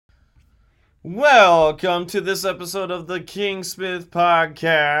Welcome to this episode of the Kingsmith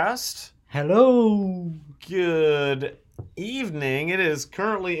Podcast. Hello. Good evening. It is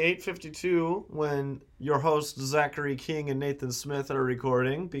currently 8:52 when your hosts Zachary King and Nathan Smith are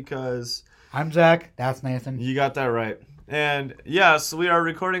recording because I'm Zach. That's Nathan. you got that right. And yes, we are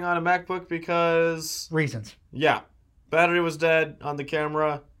recording on a MacBook because Reasons. battery was dead on the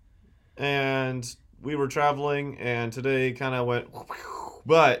camera and we were traveling and today kind of went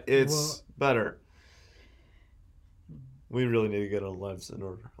but it's better. We really need to get our lives in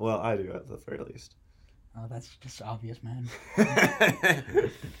order. Well, I do at the very least. Oh, that's just obvious, man.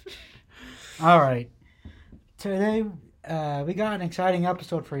 All right. Today, we got an exciting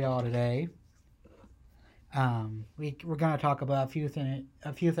episode for y'all today. We're gonna talk about a few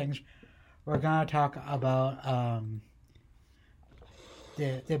things. We're gonna talk about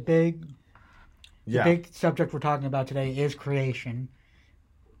the big subject we're talking about today is creation.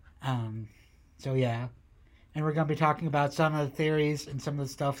 So yeah, and we're gonna be talking about some of the theories and some of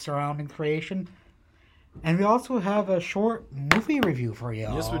the stuff surrounding creation. And we also have a short movie review for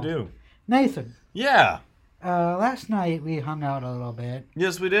y'all. Yes, we do. Nathan. Yeah. Last night we hung out a little bit.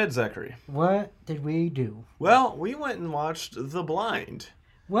 Yes, we did, Zachary. What did we do? Well, we went and watched The Blind.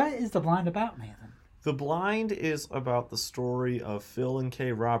 What is The Blind about, Nathan? The Blind is about the story of Phil and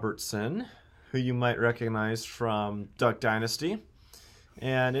Kay Robertson, who you might recognize from Duck Dynasty.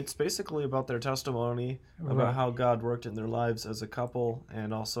 And it's basically about their testimony about how God worked in their lives as a couple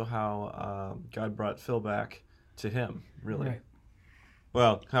and also how God brought Phil back to him, really. Right.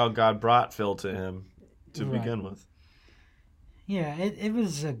 Well, how God brought Phil to him to begin with. Yeah, it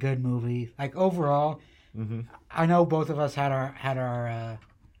was a good movie. Like, overall, Mm-hmm. I know both of us had our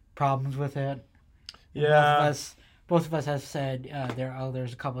problems with it. Yeah. Both of us have said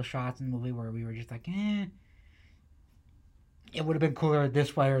there's a couple of shots in the movie where we were just like, it would have been cooler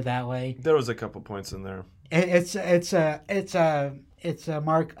this way or that way. There was a couple points in there. It's a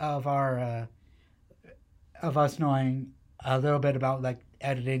mark of our of us knowing a little bit about like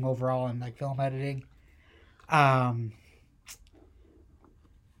editing overall and like film editing.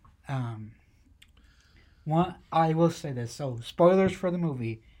 One, I will say this. So spoilers for the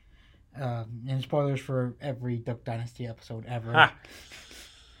movie, and spoilers for every Duck Dynasty episode ever.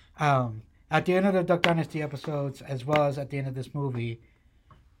 At the end of the Duck Dynasty episodes, as well as at the end of this movie,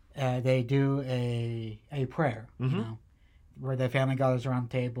 they do a prayer, where the family gathers around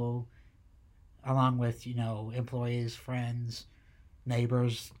the table, along with employees, friends,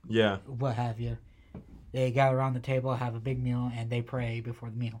 neighbors, what have you. They gather around the table, have a big meal, and they pray before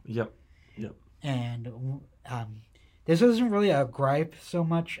the meal. Yep. And this isn't really a gripe so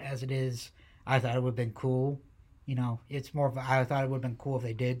much as it is. I thought it would have been cool. It's more of I thought it would have been cool if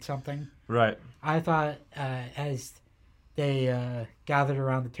they did something. Right. I thought as they gathered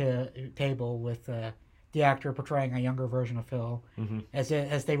around the table with the actor portraying a younger version of Phil,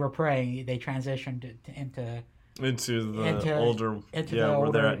 as they were praying, they transitioned into the older,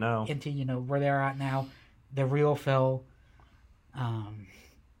 where they're at now. Into where they're at now, the real Phil.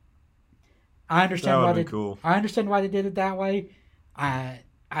 I understand why cool. I understand why they did it that way.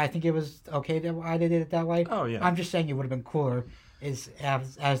 I think it was okay why they did it that way. Oh yeah. I'm just saying it would have been cooler as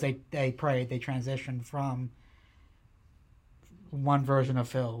they prayed, they transitioned from one version of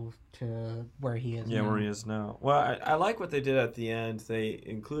Phil to where he is now. Yeah, where he is now. Well, I like what they did at the end. They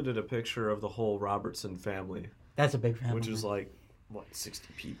included a picture of the whole Robertson family. That's a big family. Which is like,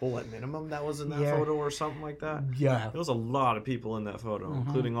 60 people at minimum that was in that photo or something like that? Yeah. There was a lot of people in that photo,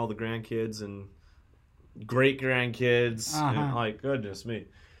 including all the grandkids and great-grandkids. And, like, goodness me.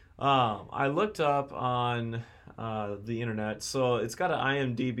 I looked up on the internet, so it's got an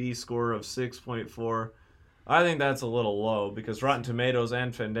IMDb score of 6.4. I think that's a little low because Rotten Tomatoes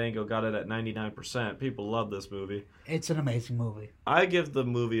and Fandango got it at 99%. People love this movie. It's an amazing movie. I give the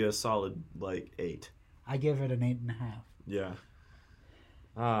movie a solid 8. I give it an 8.5. Yeah.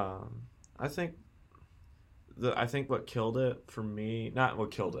 I think what killed it for me, not what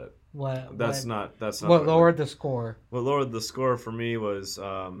killed it. What lowered the score? What lowered the score for me was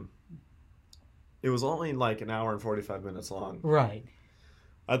it was only like an hour and 45 minutes long. Right.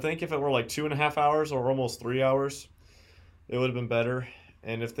 I think if it were like 2.5 hours or almost 3 hours, it would have been better.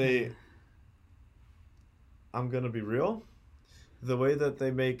 And if I'm gonna be real, the way that they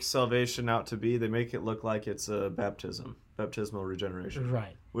make salvation out to be, they make it look like it's a baptismal regeneration.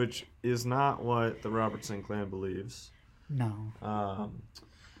 Right. Which is not what the Robertson clan believes. No.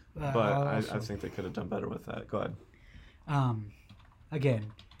 But I think they could have done better with that. Go ahead.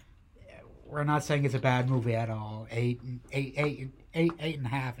 Again, we're not saying it's a bad movie at all.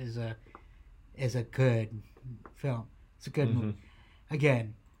 8.5 is a good film. It's a good movie.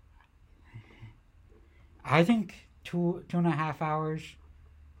 Again, I think 2.5 hours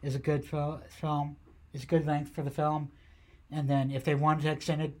is a good film. It's a good length for the film. And then if they wanted to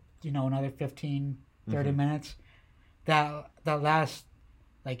extend it, another 15, 30 minutes, that last,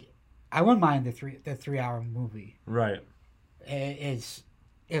 like, I wouldn't mind the 3 hour movie. Right. Is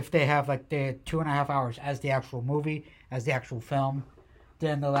if they have like the 2.5 hours as the actual movie, as the actual film,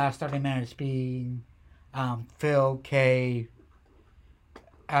 then the last 30 minutes being Phil, Kay,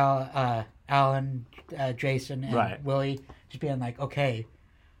 Alan, Jason, and Right. Willie just being like, okay,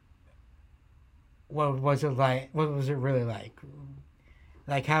 what was it like? What was it really like?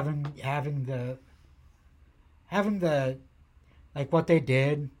 Like having the like what they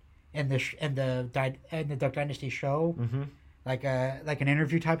did in the Duck Dynasty show, like an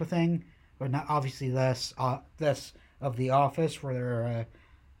interview type of thing, but not obviously less of The Office where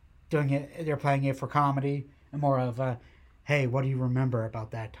they're they're playing it for comedy, and more of hey, what do you remember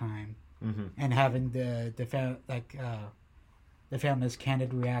about that time? And having the family's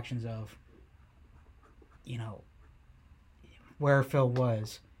candid reactions of where Phil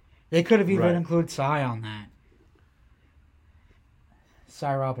was. They could have even included Cy on that.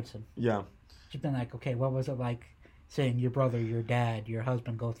 Cy Robertson. Yeah. She's been like, okay, what was it like seeing your brother, your dad, your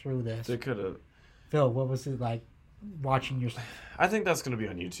husband go through this? They could have. Phil, what was it like watching your... I think that's going to be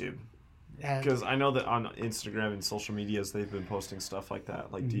on YouTube. Because I know that on Instagram and social medias, they've been posting stuff like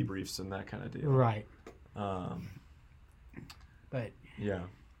that, like debriefs and that kind of deal. Right. But... Yeah.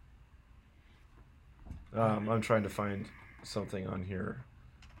 I'm trying to find something on here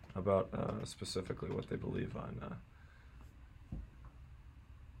about specifically what they believe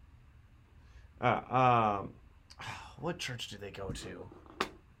on. What church do they go to?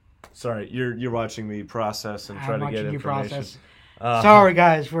 Sorry, you're watching me process and try to get information. Sorry,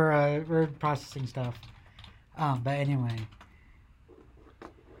 guys, we're processing stuff. But anyway,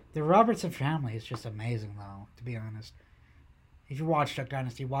 the Robertson family is just amazing, though. To be honest, if you watch Duck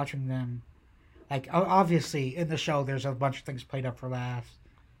Dynasty, watching them. Like, obviously, in the show, there's a bunch of things played up for laughs.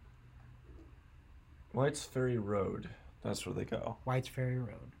 White's Ferry Road. That's where they go. White's Ferry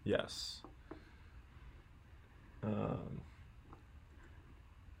Road. Yes.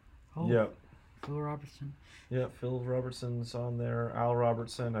 Yep. Phil Robertson. Yeah, Phil Robertson's on there. Al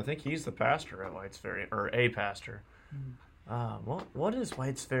Robertson. I think he's the pastor at White's Ferry, or a pastor. What is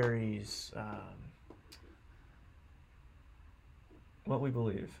White's Ferry's... what we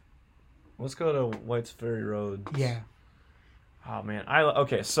believe? Let's go to White's Ferry Road. Yeah. Oh, man.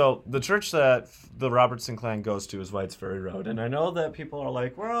 Okay, so the church that the Robertson clan goes to is White's Ferry Road. And I know that people are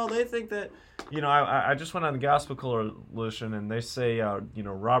like, well, they think that, I just went on the Gospel Coalition and they say,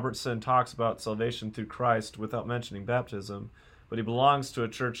 Robertson talks about salvation through Christ without mentioning baptism, but he belongs to a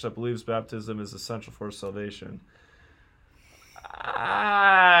church that believes baptism is essential for salvation.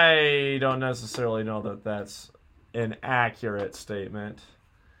 I don't necessarily know that that's an accurate statement.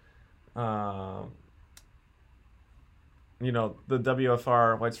 The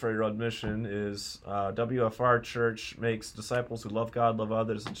WFR White's Ferry Road mission is WFR Church makes disciples who love God, love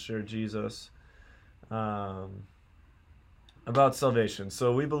others, and share Jesus. About salvation.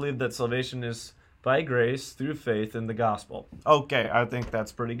 So we believe that salvation is by grace through faith in the gospel. Okay, I think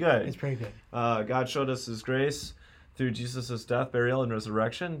that's pretty good. It's pretty good. God showed us his grace through Jesus' death, burial, and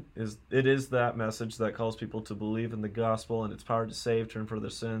resurrection. It is that message that calls people to believe in the gospel and its power to save, turn from their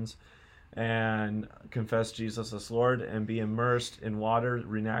sins, and confess Jesus as Lord, and be immersed in water,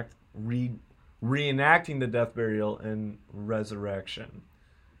 reenacting the death, burial, and resurrection.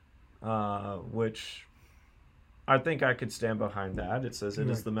 Which I think I could stand behind that. It says it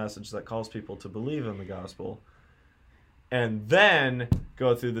is the message that calls people to believe in the gospel, and then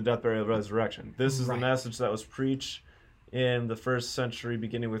go through the death, burial, resurrection. This is the message that was preached in the first century,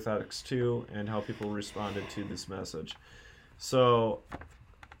 beginning with Acts 2, and how people responded to this message. So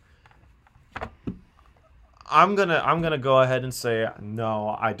I'm gonna go ahead and say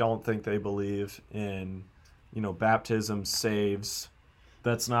no. I don't think they believe in, baptism saves.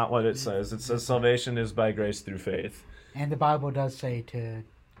 That's not what it says. It says salvation is by grace through faith. And the Bible does say to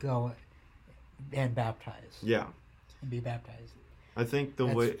go and baptize. Yeah. And be baptized. I think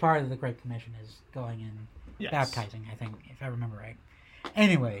That's part of the Great Commission is going and baptizing, I think, if I remember right.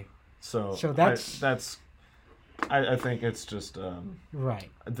 Anyway. So that's... I think it's just... right.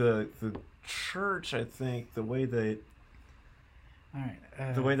 The church, I think, the way they... All right.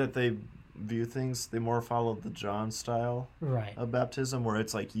 The way that they view things, they more follow the John style of baptism, where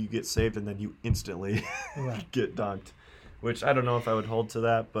it's like you get saved and then you instantly get dunked, which I don't know if I would hold to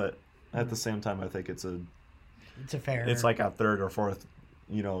that, but at the same time I think it's a fair, it's like a third or fourth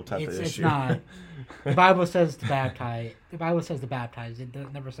type of issue. It's not. The Bible says to baptize.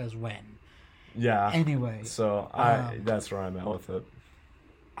 It never says when. Yeah. Anyway. So that's where I'm at with it.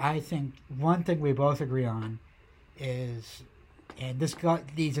 I think one thing we both agree on is, and this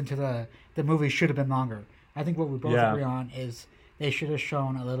leads into the movie should have been longer. I think what we both agree on is they should have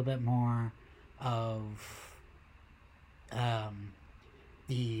shown a little bit more of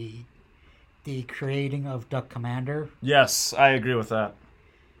the creating of Duck Commander. Yes, I agree with that.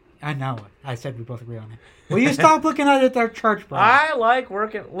 I know it. I said we both agree on it. Will you stop looking at it, that church, bro? I like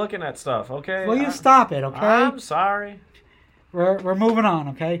looking at stuff, okay? Will you stop it, okay? I'm sorry. We're moving on,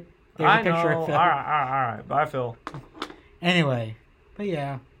 okay? There's a picture of Phil. All right. Bye, Phil. Anyway, but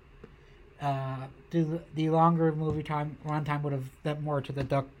yeah. The longer movie runtime would have led more to the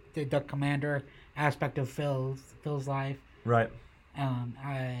Duck Commander aspect of Phil's life. Right.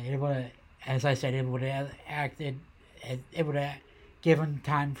 It would, as I said, it would have given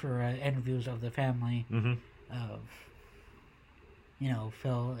time for interviews of the family of,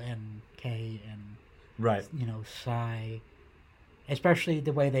 Phil and Kay and right, Cy, especially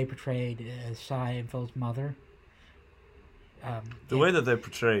the way they portrayed Cy and Phil's mother. The way that they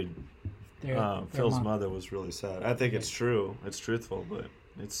portrayed their Phil's mother was really sad. I think it's true. It's truthful, but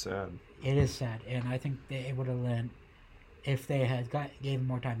it's sad. It is sad, and I think it would have lent, if they had gave him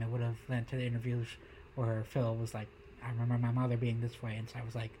more time, it would have lent to the interviews where Phil was like, I remember my mother being this way, and so I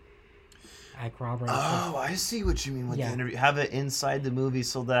was like, I corroborated. Oh, I see what you mean with the interview. Have it inside the movie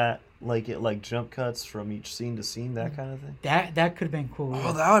so that it jump cuts from each scene to scene, that kind of thing. That could have been cool.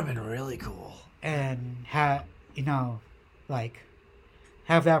 Oh, that would have been really cool. And have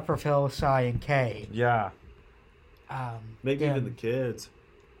that for Phil, Cy, and Kay. Yeah. Maybe even the kids.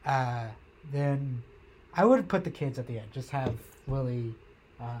 Then I would put the kids at the end. Just have Willie,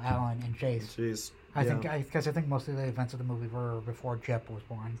 Alan, and Chase. Jeez. I think most of the events of the movie were before Jep was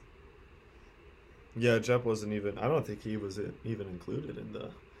born. Yeah, Jep wasn't even. I don't think he was even included in the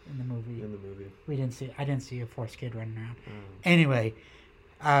movie. In the movie, I didn't see a fourth kid running around. Anyway,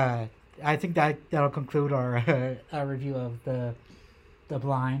 I think that'll conclude our review of the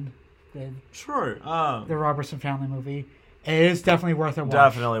Blind. Sure. The Robertson family movie. It is definitely worth a watch.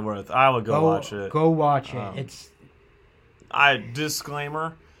 Definitely worth. I would go watch it. Go watch it.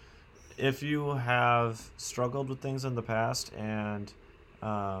 Disclaimer: if you have struggled with things in the past and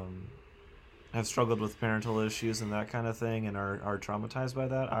have struggled with parental issues and that kind of thing and are traumatized by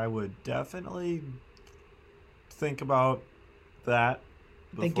that, I would definitely think about that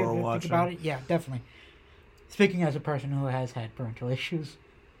before watching. Think about it? Yeah, definitely. Speaking as a person who has had parental issues,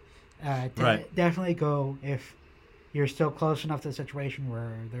 definitely go if you're still close enough to the situation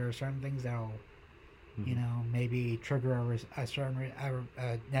where there are certain things that'll, maybe trigger a certain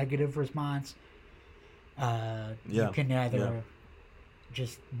negative response. You can either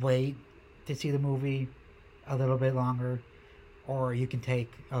just wait to see the movie a little bit longer, or you can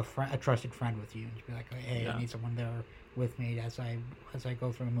take a trusted friend with you and just be like, hey, I need someone there with me as I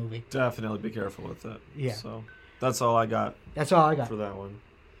go through the movie. Definitely be careful with it. Yeah. So that's all I got. That's all I got for that one.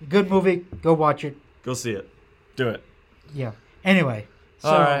 Good movie. Go watch it. Go see it. Do it. Yeah. Anyway. So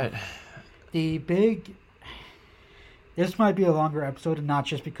all right. This might be a longer episode, and not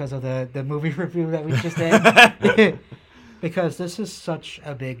just because of the movie review that we just did, because this is such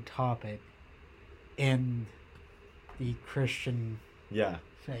a big topic in the Christian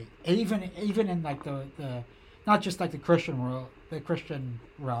faith. Even in like the not just like the Christian world, the Christian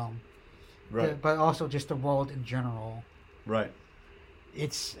realm, right? But also just the world in general, right?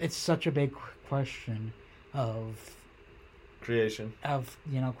 It's such a big question of creation, of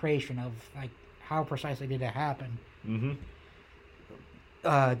like how precisely did it happen. Mm-hmm.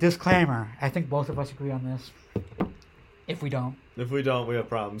 Disclaimer: I think both of us agree on this. If we don't, we have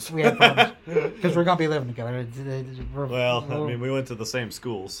problems. We have problems because we're gonna be living together. We went to the same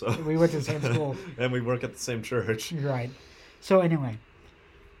school, so we went to the same school, and we work at the same church. Right. So anyway,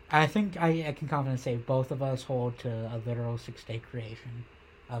 I think I can confidently say both of us hold to a literal 6-day creation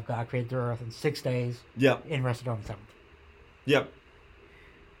of God created the earth in 6 days. Yep. And rested on the seventh. Yep.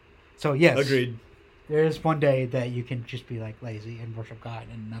 So yes, agreed. There is one day that you can just be like lazy and worship God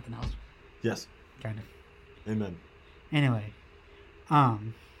and nothing else. Yes. Kind of. Amen. Anyway,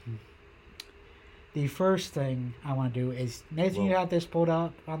 the first thing I want to do is, Nathan, you have this pulled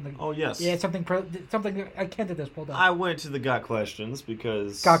up on the. Oh yes. Yeah, something akin to this pulled up. I went to the Got Questions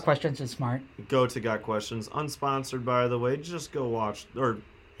because Got Questions is smart. Go to Got Questions, unsponsored by the way. Just go watch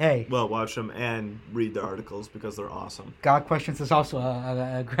watch them and read the articles because they're awesome. God Questions is also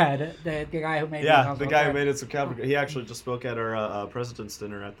a grad. The guy who made it. Yeah, the guy who made it's a Catholic. He actually just spoke at our president's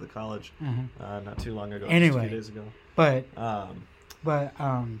dinner at the college not too long ago. Anyway, just a few days ago. But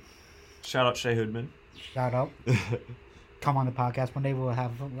shout out Shea Hoodman. Shout out. come on the podcast one day. We'll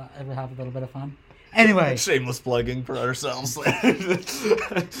have a little bit of fun. Anyway, Shameless plugging for ourselves.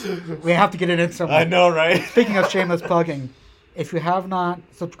 we have to get it in somewhere. I know, right? Speaking of shameless plugging, if you have not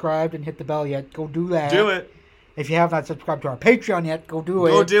subscribed and hit the bell yet, go do that. Do it. If you have not subscribed to our Patreon yet, go do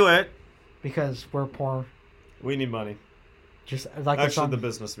it. Go do it. Because we're poor. We need money. Just like Actually, the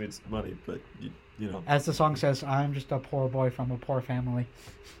business needs money, but you know. As the song says, I'm just a poor boy from a poor family.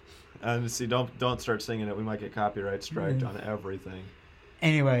 And see, don't start singing it. We might get copyright striked on everything.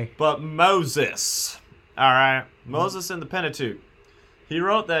 Anyway. But Moses. All right. Moses in the Pentateuch. He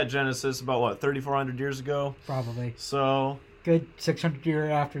wrote that Genesis about, 3,400 years ago? Probably. So. Good 600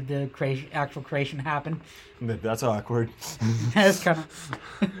 years after the actual creation happened. That's awkward. That's kind of.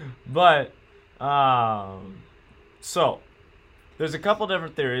 But, so, there's a couple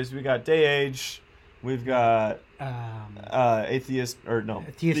different theories. We got day age. We've got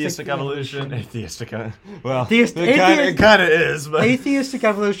theistic evolution. Atheistic. Well, it kind of is. But atheistic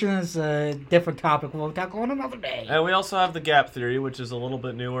evolution is a different topic. We'll tackle on another day. And we also have the gap theory, which is a little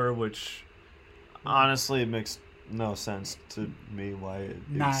bit newer, which honestly it makes no sense to me why it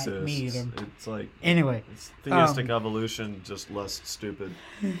exists. Not me either. It's like anyway, it's theistic evolution, just less stupid.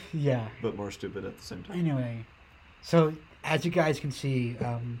 Yeah. But more stupid at the same time. Anyway, so as you guys can see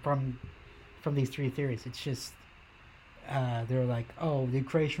from these three theories, it's just they're like, oh, did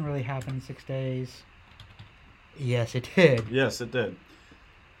creation really happen in 6 days? Yes, it did. Yes, it did.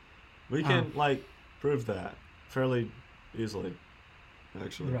 We can prove that fairly easily,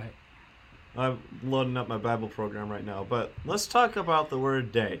 actually. Right. I'm loading up my Bible program right now, but let's talk about the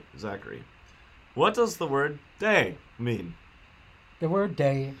word day, Zachary. What does the word day mean? The word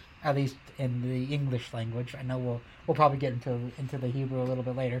day, at least in the English language, I know we'll probably get into the Hebrew a little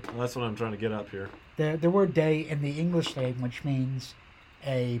bit later. Well, that's what I'm trying to get up here. The word day in the English language means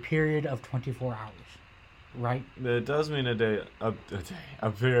a period of 24 hours, right? It does mean a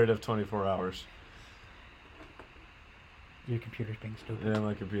period of 24 hours. Your computer's being stupid. Yeah,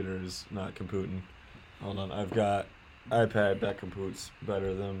 my computer is not computing. Hold on, I've got iPad that computes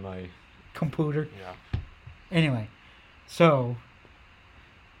better than my computer. Yeah. Anyway, so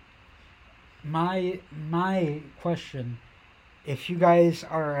my question, if you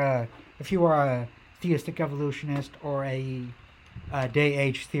are a theistic evolutionist or a day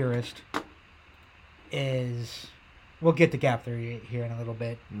age theorist, is we'll get to gap theory here in a little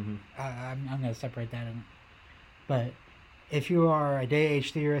bit. Mm-hmm. I'm going to separate that in, but if you are a day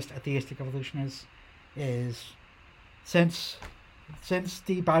age theorist, a theistic evolutionist, is since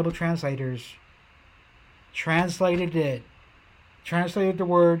the Bible translators translated the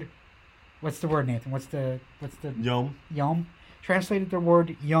word, what's the word, Nathan? What's the Yom? Yom. Translated the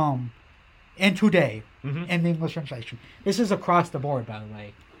word Yom into day in the English translation. This is across the board, by the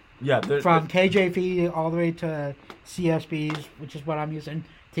way. Yeah. From KJV all the way to CSBs, which is what I'm using,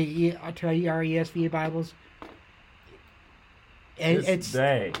 to our ESV Bibles. It's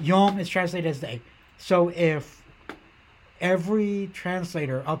day. Yom is translated as day. So if every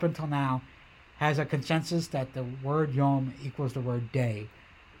translator up until now has a consensus that the word Yom equals the word day,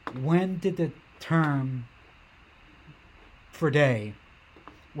 when did the term for day,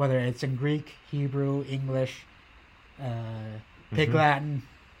 whether it's in Greek, Hebrew, English, Pig Latin,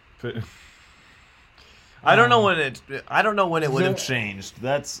 I don't know when it would have changed.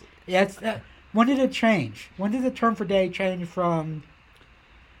 When did it change? When did the term for day change from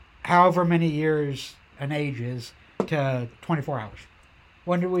however many years an age is to 24 hours?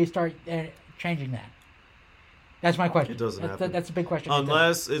 When did we start changing that? That's my question. It doesn't happen. That's a big question.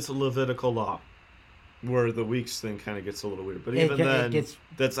 Unless it's a Levitical law, where the weeks thing kind of gets a little weird. But even then,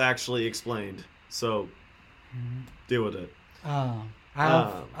 that's actually explained. So, deal with it. I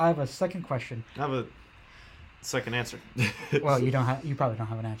have a second question. I have a second answer. Well, you probably don't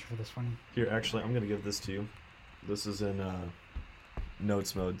have an answer for this one. Here, actually, I'm going to give this to you. This is in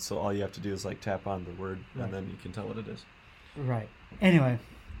notes mode, so all you have to do is tap on the word, and then you can tell what it is. Right. Anyway.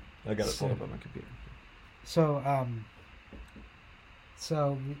 I got it pulled up on my computer. So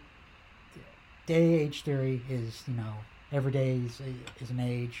day age theory is, every day is an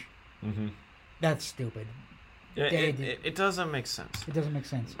age. Mm-hmm. That's stupid. It doesn't make sense. It doesn't make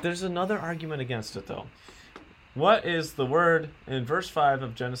sense. There's another argument against it, though. What is the word in verse 5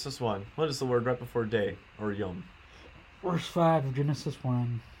 of Genesis 1? What is the word right before day, or yom? Verse 5 of Genesis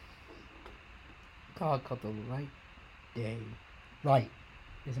 1. God called the light day. Light,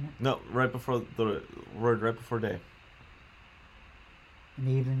 isn't it? No, right before the word right before day. In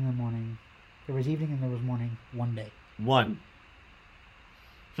the evening and the morning. There was evening and there was morning, one day. One.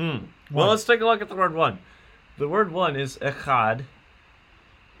 Well, let's take a look at the word one. The word one is echad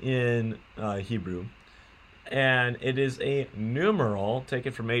in Hebrew. And it is a numeral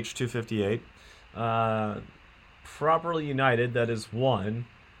taken from H258. Properly united, that is one.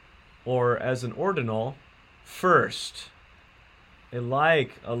 Or as an ordinal, first.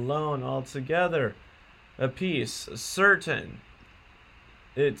 Alike, alone, altogether. A piece, certain.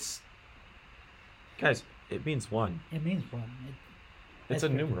 It's... Guys, it means one. It means one. It's a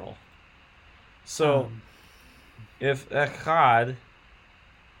numeral. So, if echad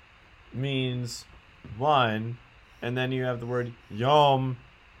means one, and then you have the word yom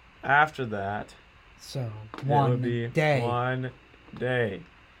after that, so it would be day. one day.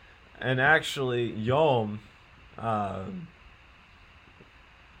 And actually, yom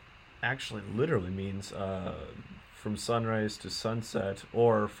actually literally means from sunrise to sunset,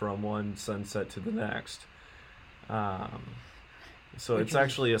 or from one sunset to the next. So it's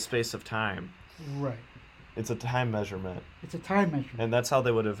actually a space of time. Right. It's a time measurement. It's a time measurement. And that's how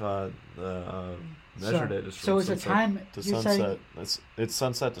they would have measured it. So it's a time to sunset. It's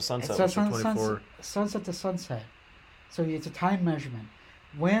sunset to sunset, which is 24. Sunset to sunset. So it's a time measurement.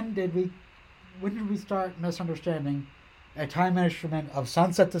 When did we start misunderstanding a time measurement of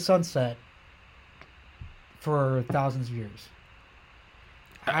sunset to sunset for thousands of years?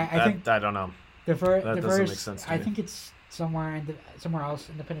 I think I don't know. That doesn't make sense to me. I think it's somewhere else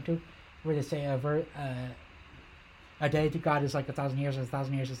in the Pentateuch where they say a day to God is like 1,000 years, and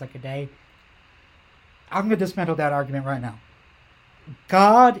 1,000 years is like a day. I'm going to dismantle that argument right now.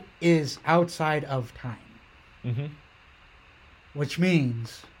 God is outside of time. Mm-hmm. Which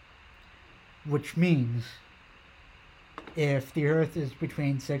means if the Earth is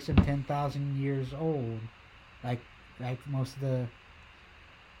between 6,000 and 10,000 years old, like most of the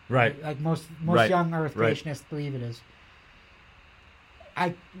most young Earth creationists believe it is.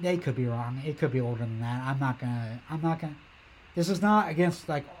 They could be wrong. It could be older than that. I'm not gonna. This is not against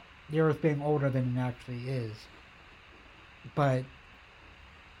like the Earth being older than it actually is. But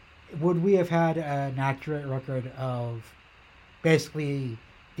would we have had an accurate record of basically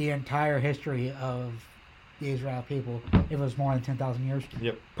the entire history of the Israel people if it was more than 10,000 years?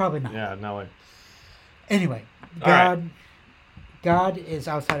 Yep. Probably not. Yeah, no way. Anyway, God is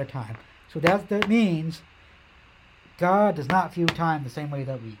outside of time. So that means God does not view time the same way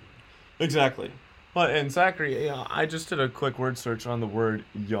that we do. Exactly. Well, and Zachary, I just did a quick word search on the word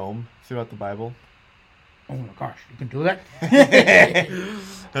yom throughout the Bible. Oh my gosh, you can do that?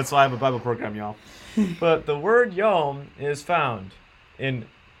 That's why I have a Bible program, y'all. But the word yom is found in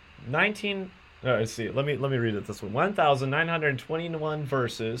let's see, let me read it this way. 1,921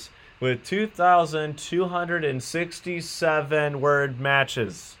 verses with 2,267 word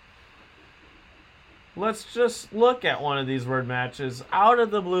matches. Let's just look at one of these word matches out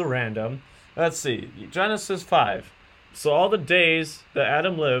of the blue random. Let's see. Genesis 5. So all the days that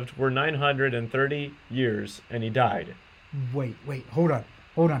Adam lived were 930 years, and he died. Wait. Hold on.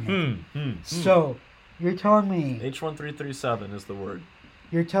 So, you're telling me... H1337 is the word.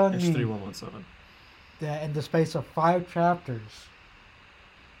 You're telling me... H3117. That in the space of 5 chapters,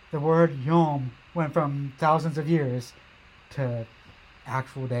 the word yom went from thousands of years to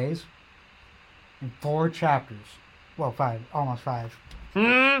actual days? In 4 chapters. Well, 5. Almost 5.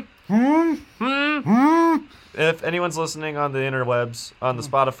 If anyone's listening on the interwebs, on the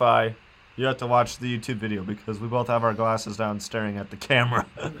Spotify, you have to watch the YouTube video because we both have our glasses down staring at the camera.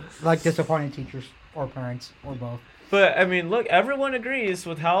 Like disappointed teachers or parents or both. But, I mean, look, everyone agrees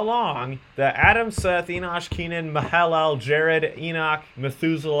with how long that Adam, Seth, Enosh, Kenan, Mahalalel, Jared, Enoch,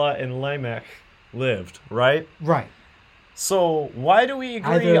 Methuselah, and Lamech lived, right? Right. So why do we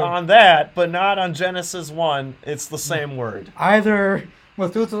agree on that, but not on Genesis 1? It's the same word. Either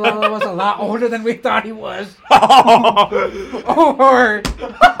Methuselah was a lot older than we thought he was, or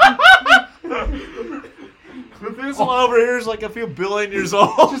Methuselah over here is like a few billion years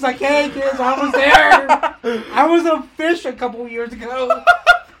old. Just like, hey kids, I was there. I was a fish a couple years ago.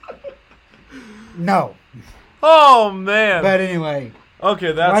 No. Oh man. But anyway.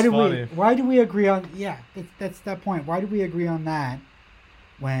 Okay, that's funny. Why do we agree on... Yeah, that's that point. Why do we agree on that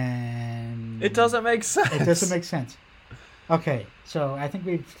when... It doesn't make sense. It doesn't make sense. Okay, so I think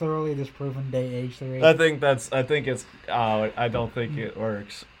we've thoroughly disproven day age theory. I don't think it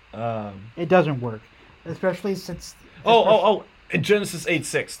works. It doesn't work. Especially since... In Genesis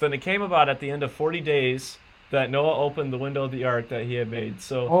 8:6. Then it came about at the end of 40 days that Noah opened the window of the ark that he had made.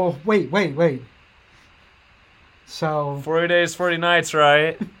 So... Oh, wait. So 40 days, 40 nights,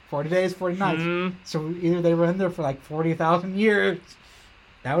 right? 40 days, 40 nights. So either they were in there for like 40,000 years.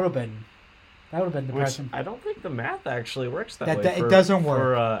 That would have been That would have been depressing. Which I don't think the math actually works that way. It doesn't work.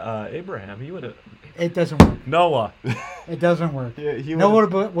 For Abraham, he would have. It doesn't work. Noah. It doesn't work. Yeah,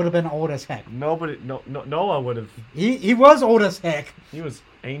 Noah would have been old as heck. Noah would have. He was old as heck. He was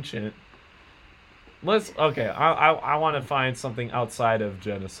ancient. I want to find something outside of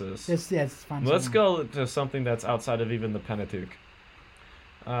Genesis. Let's go to something that's outside of even the Pentateuch.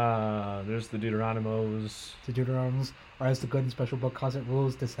 There's the Deuteronomos. The Deuteronomos, or as the Good and Special Book calls it,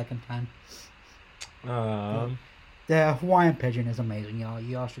 rules the second time. The Hawaiian Pigeon is amazing, y'all.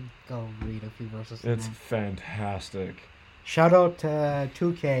 Y'all should go read a few verses. It's fantastic. Shout out to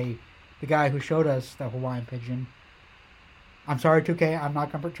 2K, the guy who showed us the Hawaiian Pigeon. I'm sorry, 2K. I'm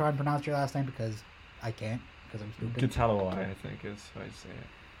not going to try and pronounce your last name because I can't, because I'm stupid. Katalawai, I think is how you say it.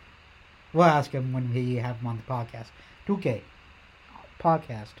 We'll ask him when we have him on the podcast. 2K.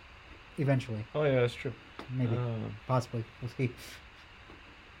 Podcast. Eventually. Oh, yeah, that's true. Maybe. Possibly. We'll see.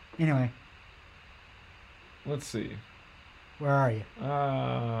 Anyway. Let's see. Where are you?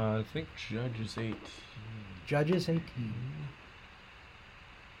 I think Judges 18. Judges 18.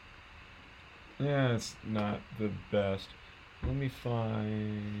 Yeah, it's not the best. Let me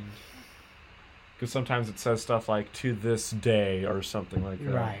find... Because sometimes it says stuff like, to this day, or something like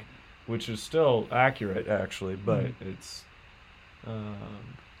that. Right. Which is still accurate, actually, but it's...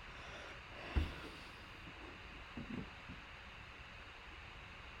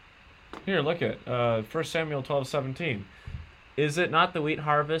 Here, look at 1 Samuel 12:17. Is it not the wheat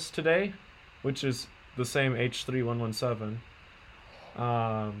harvest today? Which is the same H3117.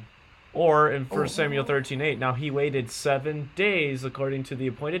 Or in 1 Samuel 13:8, now he waited 7 days according to the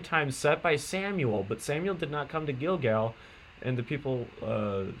appointed time set by Samuel, but Samuel did not come to Gilgal, and the people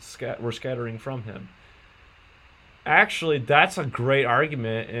were scattering from him. Actually, that's a great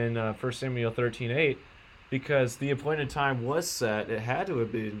argument in 1 Samuel 13:8, because the appointed time was set. It had to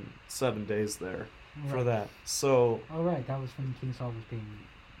have been 7 days there for that. So. Oh, right. That was when King Saul was being.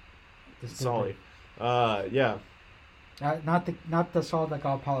 Sully. Yeah. Not the Saul that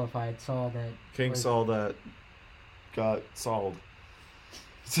got qualified. Saul that. King Saul that got sold.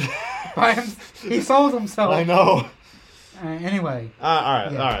 He sold himself. I know. Anyway. All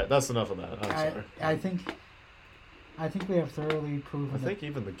right. That's enough of that. I'm sorry. I think we have thoroughly proven. I think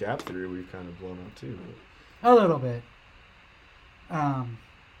even the gap theory we've kind of blown up too. A little bit.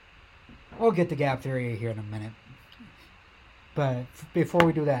 We'll get to gap theory here in a minute. But before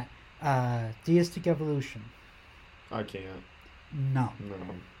we do that, theistic evolution. I can't. No.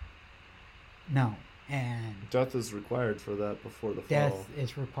 And death is required for that before the fall. Death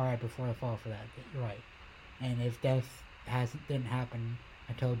is required before the fall for that. Right. And if death didn't happen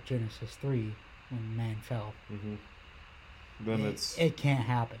until Genesis 3, when man fell, then it can't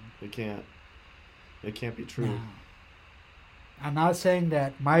happen. It can't be true. No. I'm not saying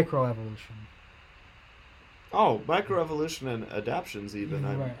that microevolution. Oh, microevolution and adaptions even.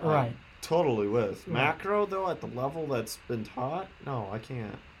 I'm totally with. Right. Macro, though, at the level that's been taught? No, I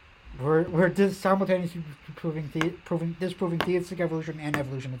can't. We're just simultaneously disproving theistic evolution and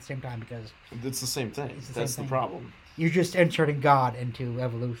evolution at the same time, because... It's the same thing. That's the problem. You're just inserting God into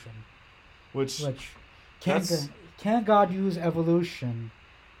evolution. Which can God use evolution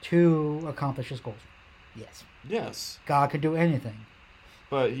to accomplish his goals? Yes. Yes. God can do anything.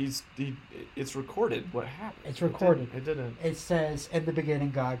 But it's recorded what happened. It's recorded. It didn't. It says, in the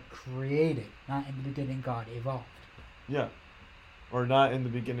beginning God created, not in the beginning God evolved. Yeah. Or not in the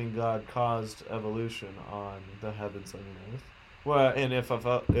beginning God caused evolution on the heavens and the earth. Well, and if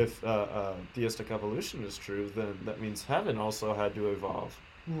theistic evolution is true, then that means heaven also had to evolve.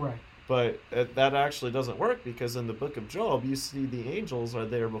 Right. But that actually doesn't work, because in the book of Job, you see the angels are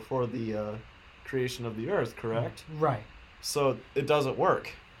there before the creation of the earth, correct? Right. So it doesn't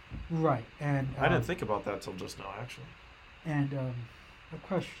work. Right. And I didn't think about that till just now, actually. And a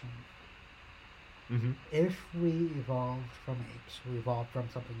question. Mm-hmm. If we evolved from apes, we evolved from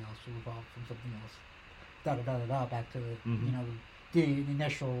something else, we evolved from something else, back to the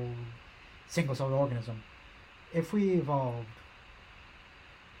initial single-celled organism. If we evolved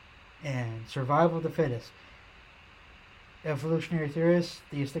and survival of the fittest, evolutionary theorists,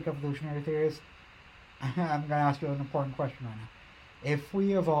 theistic evolutionary theorists, I'm going to ask you an important question right now. If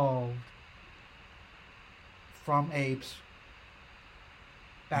we evolved from apes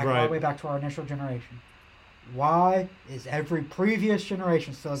all the way back to our initial generation, why is every previous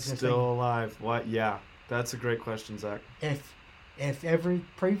generation still existing? Still alive. What? Yeah, that's a great question, Zach. If every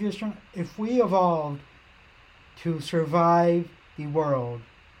previous if we evolved to survive the world,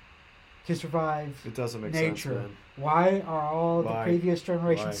 to survive it doesn't make nature, sense, man. Why are all the previous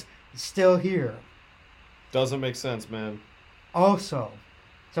generations still here? Doesn't make sense, man. Also,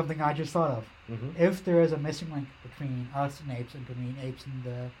 something I just thought of. Mm-hmm. If there is a missing link between us and apes, and between apes and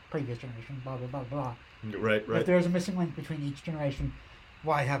the previous generation, blah blah blah blah. Right. If there is a missing link between each generation,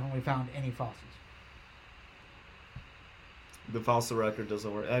 why haven't we found any fossils? The fossil record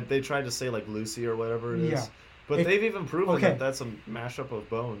doesn't work. They tried to say like Lucy or whatever it is. Yeah. But they've even proven okay. that that's a mashup of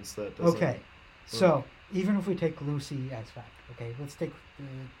bones that doesn't. Okay, so even if we take Lucy as fact, okay, let's take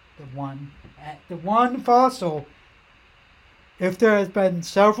the one fossil. If there has been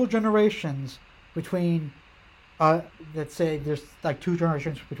several generations between, let's say there's like 2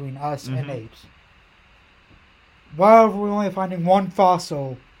 generations between us and apes, why are we only finding one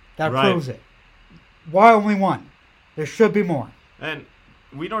fossil that proves it? Why only one? There should be more. And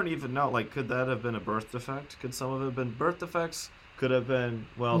we don't even know, like, could that have been a birth defect? Could some of it have been birth defects? Could have been,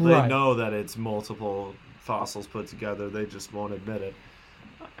 well, they know that it's multiple fossils put together. They just won't admit it.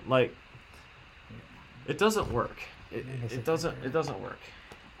 Like, it doesn't work. It doesn't work.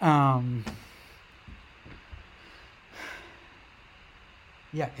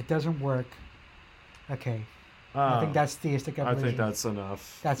 Yeah, it doesn't work. Okay. I think that's theistic evolution. I think that's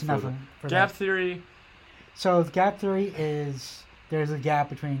enough. That's enough for gap that. theory. So the gap theory is there's a gap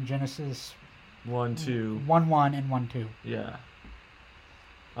between Genesis 1:2, 1:1 and 1:2. Yeah.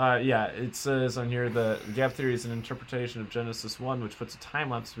 Yeah, it says on here that gap theory is an interpretation of Genesis 1, which puts a time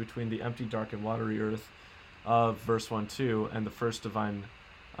lapse between the empty, dark, and watery earth of verse 1:2 and the first divine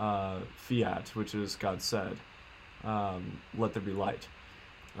fiat, which is God said, "Let there be light,"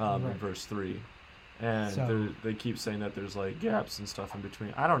 in verse 3. And they keep saying that there's like gaps and stuff in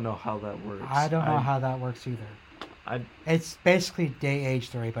between. I don't know how that works. I don't know how that works either. It's basically day age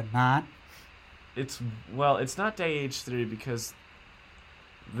theory, but not. It's not day age theory because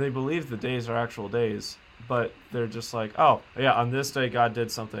they believe the days are actual days, but they're just like, oh yeah, on this day God did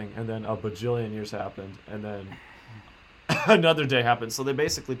something, and then a bajillion years happened, and then another day happened. So they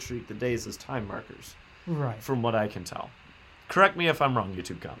basically treat the days as time markers, right? From what I can tell. Correct me if I'm wrong,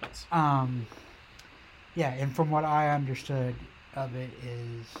 YouTube comments. Yeah, and from what I understood of it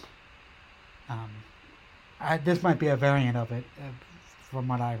is, this might be a variant of it, from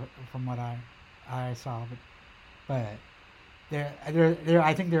what I saw, but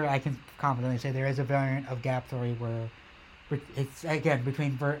I think I can confidently say there is a variant of gap theory where it's again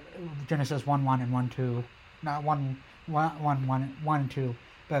between Genesis 1:1 and 1:2, not 1 and 2,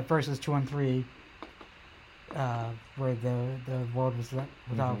 but verses 2 and 3, where the world was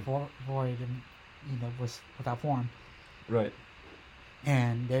without void and was without form. Right.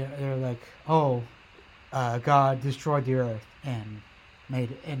 And they're like, oh, God destroyed the earth and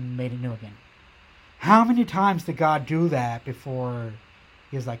made it new again. How many times did God do that before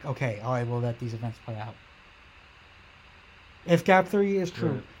he was like, okay, all right, we'll let these events play out? If gap theory is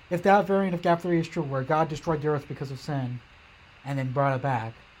true, if that variant of gap theory is true, where God destroyed the earth because of sin and then brought it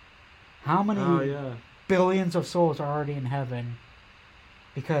back, how many billions of souls are already in heaven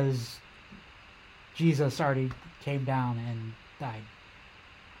because Jesus already came down and died?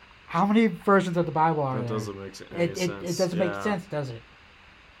 How many versions of the Bible are there? That doesn't make any sense. It doesn't make sense, does it?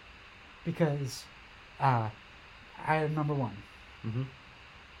 Because number one,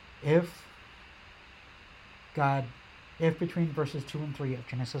 if between verses 2 and 3 of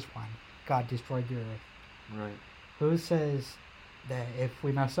Genesis 1, God destroyed the earth, right? Who says that if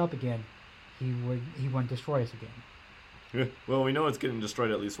we mess up again, he wouldn't destroy us again? Well, we know it's getting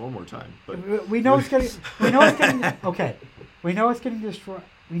destroyed at least one more time, but we know it's getting okay. We know it's getting destroyed.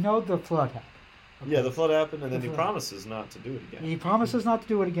 We know the flood happened. Okay? Yeah, the flood happened, and then he promises not to do it again. He promises not to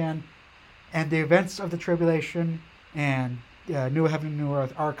do it again, and the events of the tribulation and new heaven and new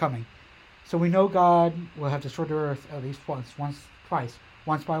earth are coming. So we know God will have destroyed the earth at least twice.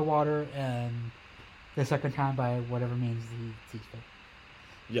 Once by water, and the second time by whatever means he sees fit.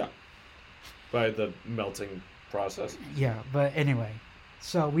 Yeah, by the melting process. Yeah, but anyway,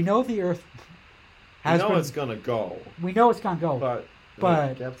 so we know the earth has it's gonna go. We know it's gonna go.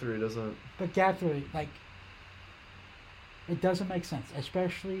 But gap theory doesn't. But gap theory, it doesn't make sense,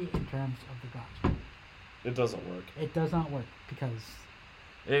 especially in terms of the gospel. It doesn't work. It does not work because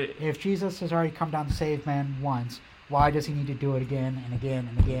if Jesus has already come down to save man once, why does he need to do it again and again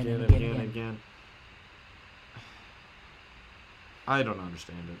and again and again? I don't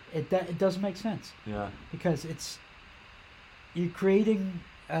understand it. It doesn't make sense. Yeah. Because you're creating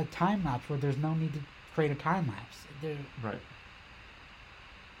a time lapse where there's no need to create a time lapse. Right.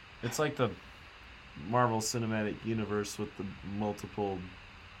 It's like the Marvel Cinematic Universe with the multiple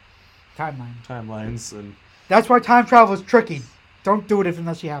timelines, and that's why time travel is tricky. Don't do it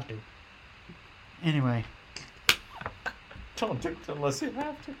unless you have to. Anyway. Don't do it unless you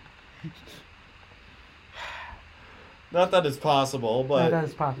have to. Not that it's possible, but that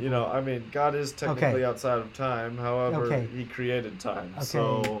is possible. you know, I mean, God is technically outside of time. However, He created time. Okay.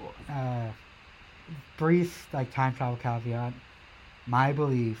 So, brief time travel caveat. My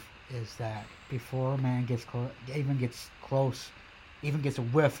belief is that before man gets even gets a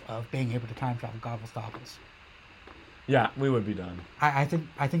whiff of being able to time travel, God will stop us. yeah, we would be done. I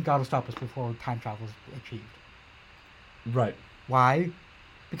think God will stop us before time travel is achieved. Right. Why?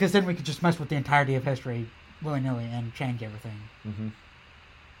 Because then we could just mess with the entirety of history willy-nilly and change everything. Mm-hmm.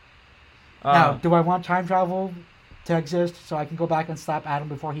 Now, do I want time travel to exist so I can go back and stop Adam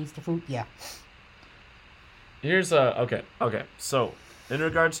before he eats the fruit? Yeah. Here's okay. So, in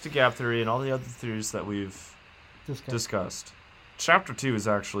regards to gap theory and all the other theories that we've discussed, chapter 2 is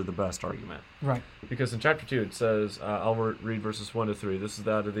actually the best argument. Right. Because in chapter 2 it says, I'll read verses 1 to 3. This is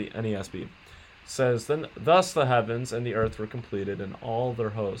out of the NESB. It says, Thus the heavens and the earth were completed and all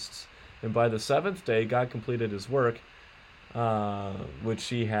their hosts. And by the seventh day God completed his work, which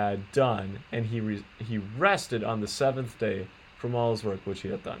he had done, and he rested on the seventh day from all his work which he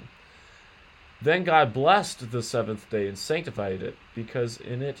had done. Then God blessed the seventh day and sanctified it, because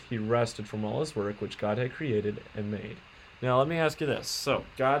in it he rested from all his work which God had created and made. Now let me ask you this. So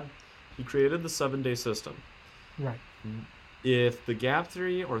God, he created the 7-day system. Right. If the gap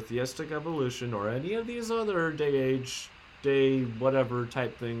theory or theistic evolution or any of these other day whatever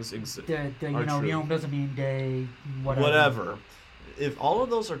type things exist, doesn't mean day whatever. If all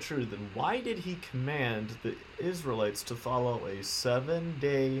of those are true, then why did he command the Israelites to follow a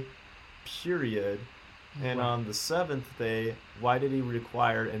 7-day period, and on the 7th day, why did he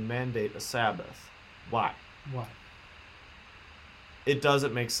require and mandate a Sabbath? Why? It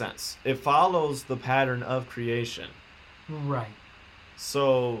doesn't make sense. It follows the pattern of creation. Right.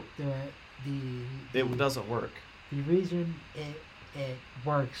 So it doesn't work. The reason it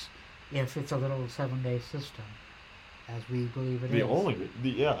works, if it's a little 7-day system, as we believe it is.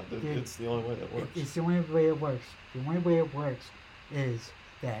 It's the only way that works. It's the only way it works. The only way it works is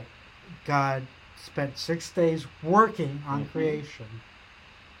that God spent 6 days working on creation,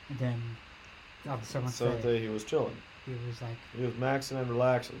 and then on the seventh day he was chilling. He was maxing and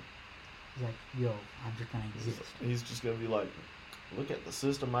relaxing. He's like, yo, I'm just gonna exist. He's just gonna be like, look at the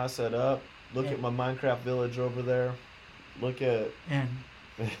system I set up. Look at my Minecraft village over there. Look at and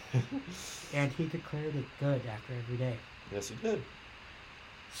he declared it good after every day. Yes, he did.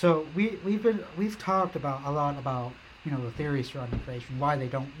 So we've talked a lot about the theories surrounding creation, why they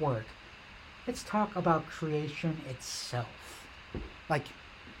don't work. Let's talk about creation itself.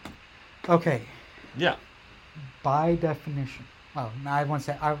 Okay. Yeah. By definition, I won't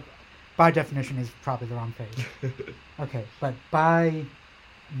say. By definition is probably the wrong phrase. Okay, but by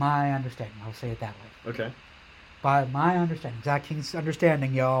my understanding, I'll say it that way. Okay. By my understanding, Zach King's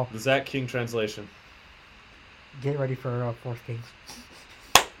understanding, y'all. The Zach King translation. Get ready for Fourth Kings.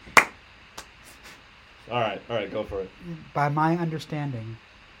 All right, go for it. By my understanding,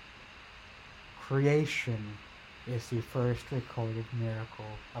 creation is the first recorded miracle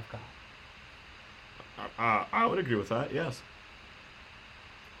of God. I would agree with that, yes.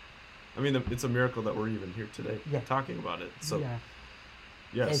 I mean, it's a miracle that we're even here today talking about it. So,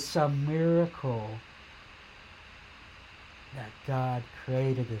 yes. It's a miracle that God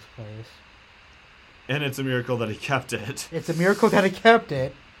created this place. And it's a miracle that he kept it. It's a miracle that he kept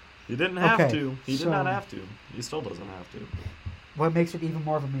it. He didn't have to. He did not have to. He still doesn't have to. What makes it even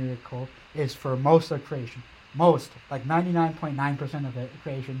more of a miracle is for most of creation. Most, like 99.9% of it,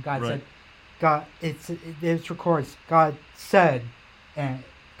 creation, God said, it records, God said that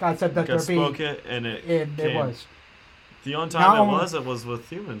God there be. God spoke it, and it came. It was. The only time it was with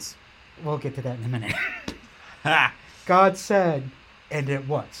humans. We'll get to that in a minute. Ha! God said, and it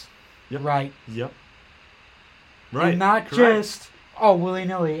was. Yep. Right? Yep. Right. And not just,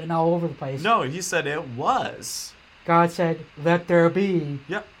 willy-nilly and all over the place. No, he said it was. God said, let there be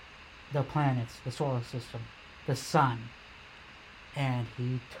the planets, the solar system, the sun. And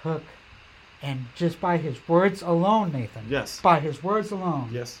he took, and just by his words alone, Nathan. Yes. By his words alone.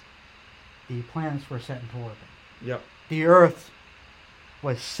 Yes. The planets were set into orbit. Yep. The Earth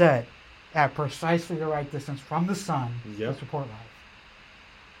was set at precisely the right distance from the sun to support life.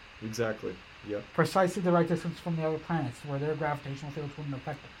 Exactly. Yep. Precisely the right distance from the other planets where their gravitational fields wouldn't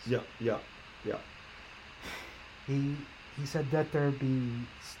affect us. Yep. He said that there be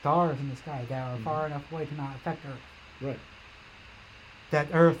stars in the sky that are far enough away to not affect Earth. Right. That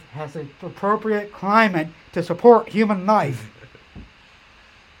Earth has an appropriate climate to support human life.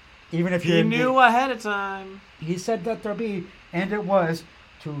 Even if he knew ahead of time. He said that there be, and it was,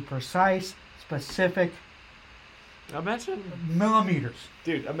 to precise, specific millimeters.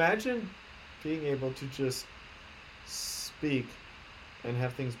 Dude, imagine being able to just speak, and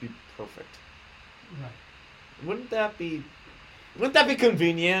have things be perfect. Right. Wouldn't that be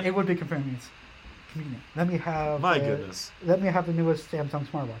convenient? It would be convenient. Let me have. My goodness. Let me have the newest Samsung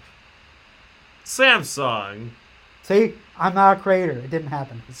smartwatch. Samsung. See, I'm not a creator. It didn't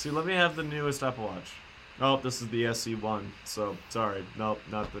happen. See, let me have the newest Apple Watch. Oh, this is the SE1. So sorry, nope,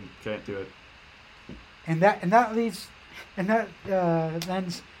 can't do it. And that lends that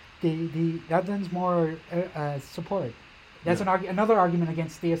lends more support. That's another argument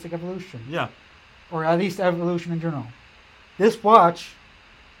against theistic evolution. Yeah. Or at least evolution in general. This watch,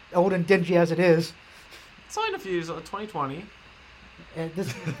 old and dingy as it is, it's only a few years, 2020.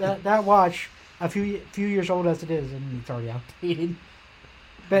 That watch, a few years old as it is, and it's already outdated.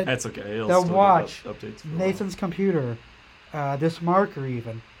 But that's okay. It'll the still watch, get updates Nathan's computer, this marker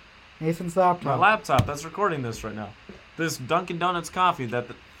even, Nathan's laptop. My laptop that's recording this right now. This Dunkin' Donuts coffee that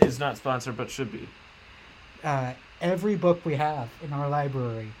is not sponsored but should be. Every book we have in our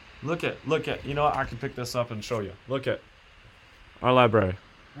library. Look at. You know what? I can pick this up and show you. Look at our library.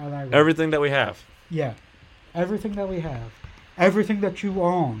 Our library. Everything that we have. Yeah, everything that we have, everything that you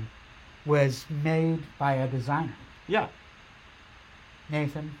own, was made by a designer. Yeah.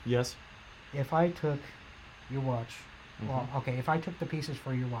 Nathan. Yes. If I took your watch, well, okay, if I took the pieces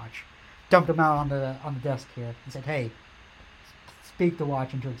for your watch, dumped them out on the desk here, and said, "Hey, speak the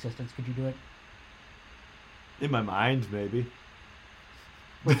watch into existence," could you do it? In my mind, maybe.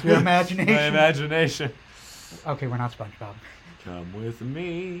 With your imagination. My imagination. Okay, we're not SpongeBob. Come with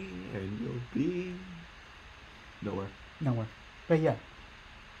me, and you'll be nowhere. But yeah,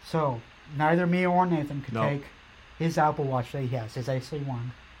 so neither me or Nathan could take his Apple Watch that he has, his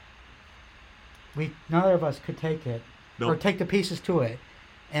SE1. Neither of us could take it or take the pieces to it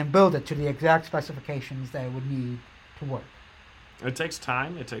and build it to the exact specifications that it would need to work. It takes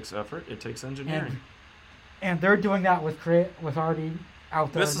time. It takes effort. It takes engineering. And they're doing that with already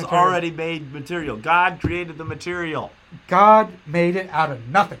out there. This is already made material. God created the material. God made it out of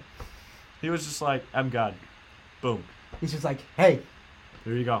nothing. He was just like, I'm God. Boom. He's just like, hey.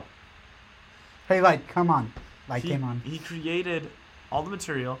 Here you go. Hey, light, come on. Light came on. He created all the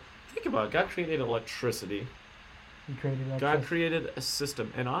material. Think about it. God created electricity. God created a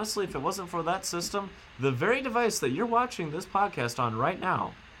system. And honestly, if it wasn't for that system, the very device that you're watching this podcast on right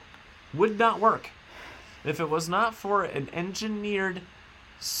now would not work. If it was not for an engineered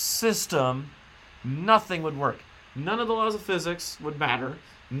system, nothing would work. None of the laws of physics would matter.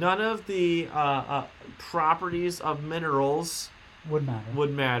 None of the properties of minerals would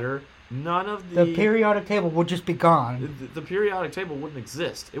matter. None of the periodic table would just be gone. The periodic table wouldn't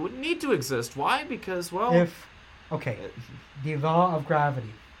exist. It wouldn't need to exist. Why? Because, well... the law of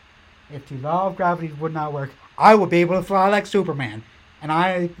gravity. If the law of gravity would not work, I would be able to fly like Superman. And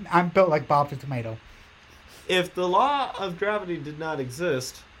I'm built like Bob the Tomato. If the law of gravity did not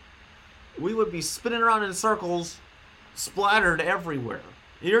exist, we would be spinning around in circles, splattered everywhere.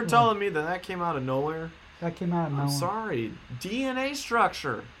 You're telling me that came out of nowhere? That came out of nowhere. I'm sorry. DNA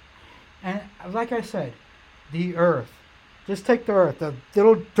structure. And like I said, the Earth. Just take the Earth, the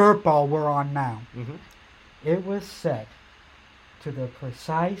little dirt ball we're on now. Mm-hmm. It was set to the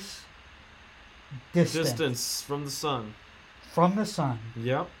precise distance from the sun. From the sun.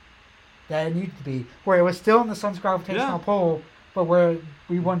 Yep. That it needed to be. Where it was still in the sun's gravitational pull, but where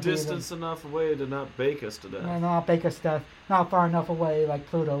we wouldn't be distance enough away to not bake us to death. Not bake us to death. Not far enough away like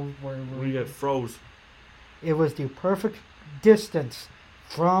Pluto where we get froze. It was the perfect distance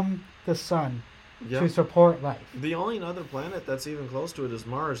from the sun to support life. The only other planet that's even close to it is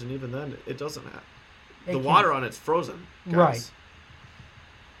Mars, and even then, it doesn't have. The water on it's frozen, guys. Right.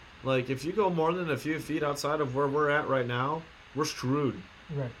 Like, if you go more than a few feet outside of where we're at right now, we're screwed.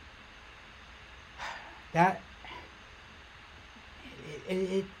 Right.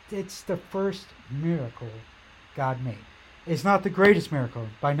 It's the first miracle God made. It's not the greatest miracle,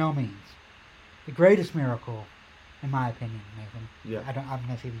 by no means. The greatest miracle, in my opinion, Nathan. Yeah. I'm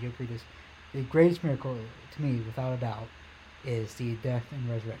going to see if you agree with this. The greatest miracle, to me, without a doubt, is the death and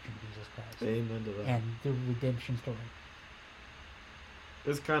resurrection of Jesus Christ. Amen to that. And the redemption story.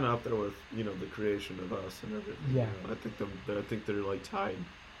 It's kind of up there with, the creation of us and everything. Yeah. I think they're like tied,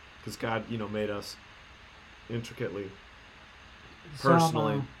 because God, made us intricately,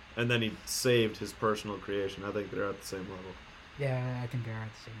 personally, and then He saved His personal creation. I think they're at the same level. Yeah, I think they're at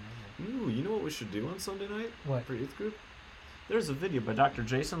the same level. Ooh, you know what we should do on Sunday night? What? For youth group? There's a video by Dr.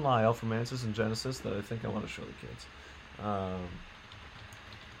 Jason Lisle from Answers in Genesis that I think I want to show the kids.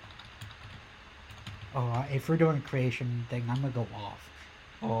 If we're doing a creation thing, I'm going to go off.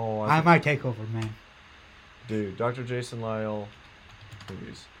 Oh, I might take over, man. Dude, Dr. Jason Lisle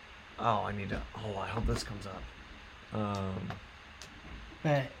movies. Oh, I hope this comes up.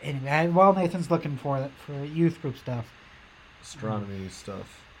 But anyway, while Nathan's looking for youth group stuff, astronomy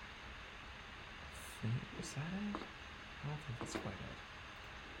stuff. Is that it? I don't think that's quite it.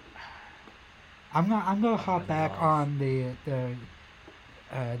 I'm gonna hop back on the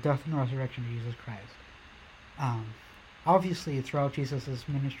death and resurrection of Jesus Christ. Obviously, throughout Jesus'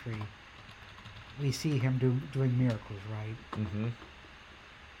 ministry, we see him doing miracles, right? Mm-hmm.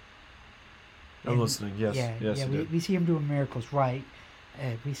 I'm listening. Yes. Yeah. We see him doing miracles, right?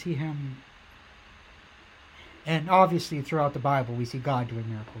 We see him, and obviously throughout the Bible, we see God doing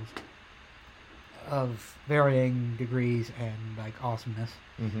miracles of varying degrees and like awesomeness.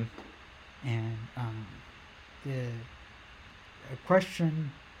 Mm-hmm. And the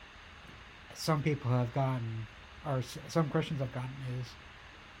question some people have gotten, or some questions I've gotten, is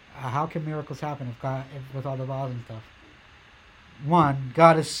how can miracles happen with all the laws and stuff? One,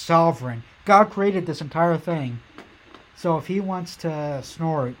 God is sovereign. God created this entire thing. So if he wants to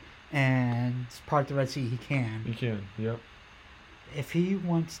snort and part the Red Sea, he can. He can, yep. If he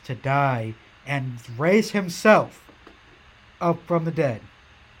wants to die and raise himself up from the dead.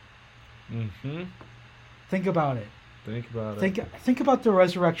 Mm-hmm. Think about it. Think about the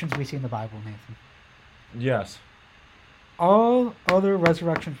resurrections we see in the Bible, Nathan. Yes. All other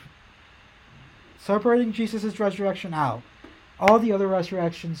resurrections, separating Jesus' resurrection out, all the other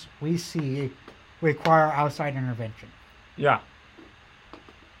resurrections we see require outside intervention. Yeah.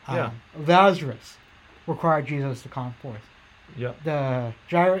 Lazarus required Jesus to come forth. Yep. The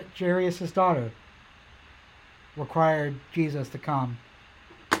Jairus' daughter required Jesus to come.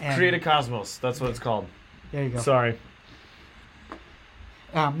 And create a cosmos. That's what it's called. There you go. Sorry. Is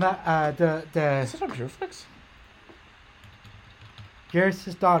it on Pureflix?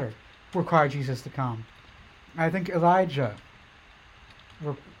 Jairus' daughter required Jesus to come. I think Elijah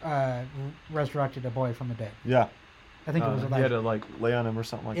resurrected a boy from the dead. Yeah. I think it was Elijah. He had to lay on him or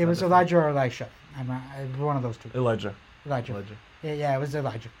something like that. It was Elijah or Elisha. One of those two. Elijah. Yeah, it was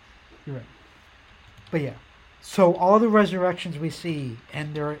Elijah. You're right. But yeah. So all the resurrections we see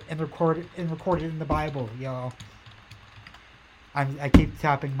and they're recorded in the Bible, y'all. I keep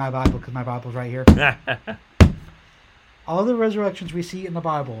tapping my Bible because my Bible's right here. All the resurrections we see in the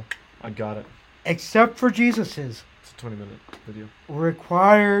Bible. I got it. Except for Jesus's. It's a 20-minute video.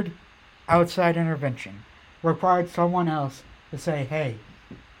 Required outside intervention. Required someone else to say, hey,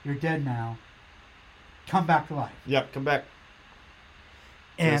 you're dead now. Come back to life. Yep, come back.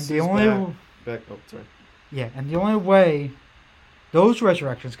 And this the only... Back. Oh, sorry. Yeah, and the only way those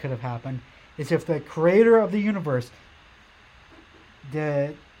resurrections could have happened is if the creator of the universe,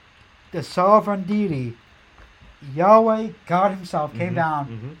 the sovereign deity, Yahweh, God himself, came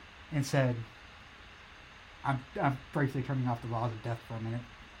down and said, I'm briefly turning off the laws of death for a minute.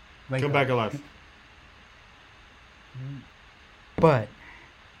 Come back alive. But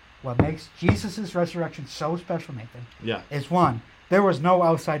what makes Jesus' resurrection so special, Nathan, is one, there was no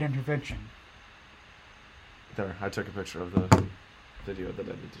outside intervention. There, I took a picture of the video that I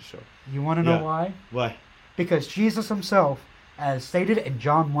did to show. You want to know why? Why? Because Jesus himself, as stated in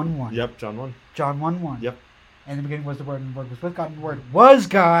John 1:1. Yep, John 1. John 1:1. Yep. In the beginning was the Word, and the Word was with God, and the Word was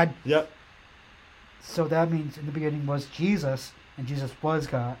God. Yep. So that means in the beginning was Jesus, and Jesus was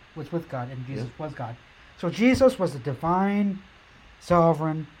God, was with God, and Jesus was God. So Jesus was the divine,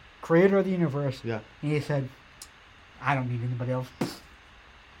 sovereign, creator of the universe. Yeah. And he said, I don't need anybody else.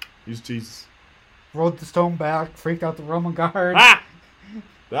 Use Jesus. Rolled the stone back, freaked out the Roman guard. Ah!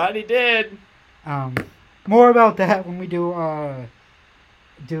 That he did. More about that when we do an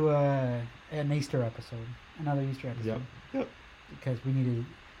Easter episode. Another Easter episode. Yep. Because we needed...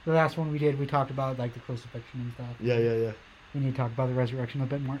 The last one we did, we talked about like the crucifixion and stuff. Yeah. We need to talk about the resurrection a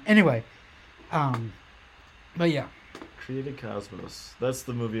bit more. Anyway. But yeah. Created Cosmos. That's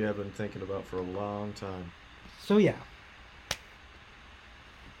the movie I've been thinking about for a long time. So yeah.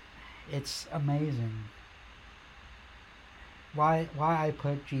 It's amazing. Why I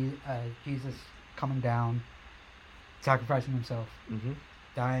put Jesus coming down, sacrificing himself,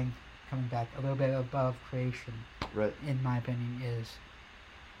 dying, coming back a little bit above creation. Right. In my opinion, is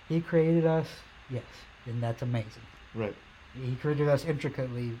he created us, yes, and that's amazing. Right. He created us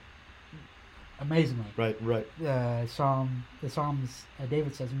intricately, amazingly. Right. The Psalms,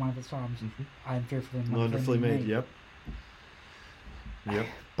 David says in one of the Psalms, I am fearfully and wonderfully made. Yep.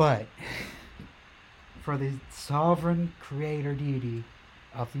 But for the sovereign creator deity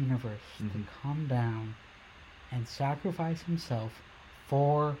of the universe to come down and sacrifice himself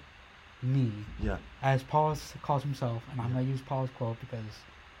for me, as Paul calls himself, and I'm going to use Paul's quote because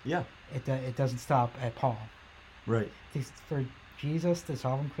it doesn't stop at Paul. Right. For Jesus, the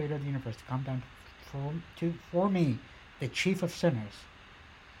sovereign creator of the universe, to come down for me, the chief of sinners,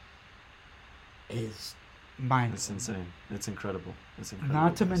 is mind. It's insane. It's incredible. It's incredible.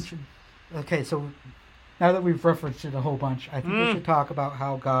 Not to mention, okay, so now that we've referenced it a whole bunch, I think we should talk about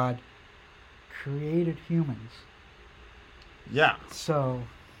how God created humans. Yeah. So,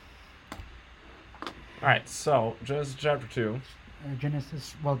 all right. So Genesis chapter 2.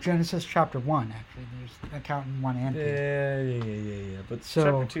 Genesis chapter 1, actually. There's accounting 1 and 2. Yeah. But So,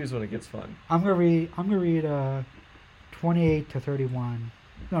 chapter 2 is when it gets fun. I'm gonna read 28 to 31.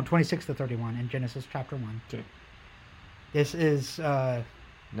 No, 26 to 31 in Genesis chapter 1. Okay. This is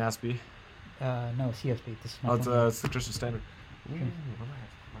NASB. no, CSB. This is my It's the Christian Standard. Okay. Ooh, what do I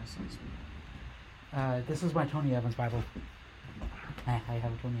have? this is my Tony Evans Bible. I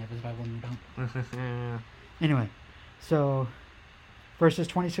have a Tony Evans Bible and you don't. Anyway, so verses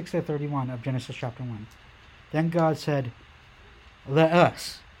 26 to 31 of Genesis chapter 1. Then God said, "Let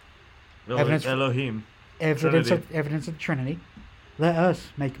us." Elohim. Evidence of the Trinity. Let us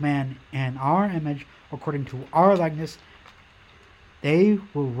make man in our image, according to our likeness. They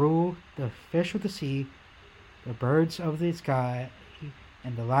will rule the fish of the sea, the birds of the sky,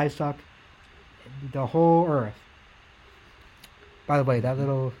 and the livestock, the whole earth. By the way, that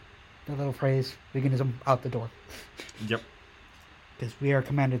little phrase, veganism, out the door. Yep. Because we are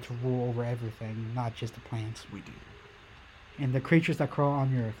commanded to rule over everything, not just the plants. We do. And the creatures that crawl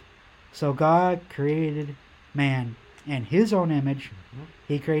on the earth. So God created man in his own image.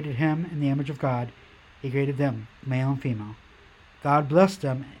 He created him in the image of God. He created them, male and female. God blessed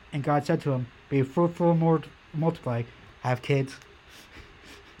them, and God said to them, "Be fruitful and multiply, have kids.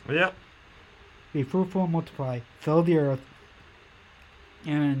 Yep. Be fruitful and multiply, fill the earth,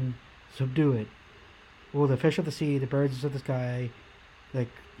 and subdue it. Rule the fish of the sea, the birds of the sky,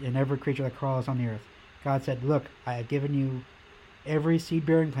 and every creature that crawls on the earth." God said, "Look, I have given you every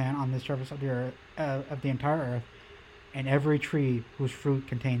seed-bearing plant on the surface of the earth, of the entire earth, and every tree whose fruit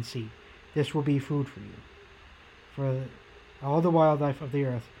contains seed. This will be food for you, for all the wildlife of the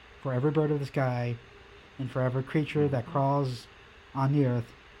earth, for every bird of the sky, and for every creature that crawls on the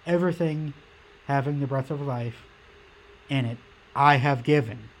earth, everything having the breath of life in it, I have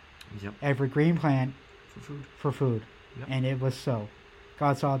given." Yep. Every green plant For food. Yep. And it was so.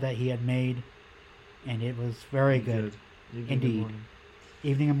 God saw that he had made, and it was very good. Indeed.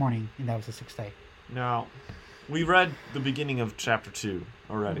 Evening and morning, and that was the 6th day. Now, we read the beginning of chapter 2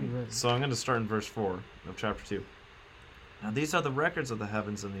 already, so I'm going to start in verse 4 of chapter 2. Now, these are the records of the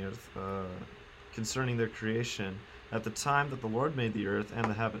heavens and the earth concerning their creation at the time that the Lord made the earth and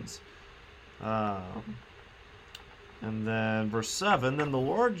the heavens. And then verse 7, then the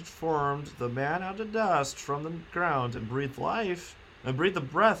Lord formed the man out of dust from the ground and breathed the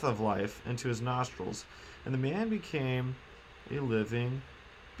breath of life into his nostrils, and the man became a living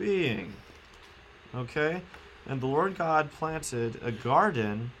being. Okay? And the Lord God planted a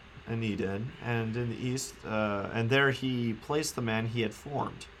garden in Eden, and in the east, and there he placed the man he had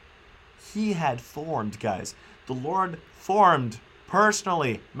formed. He had formed, guys. The Lord formed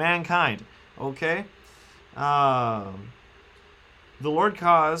personally mankind. Okay? The Lord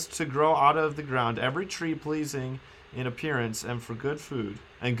caused to grow out of the ground every tree pleasing in appearance and good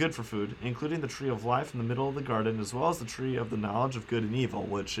for food, including the tree of life in the middle of the garden, as well as the tree of the knowledge of good and evil,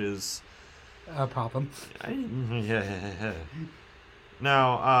 which is a problem.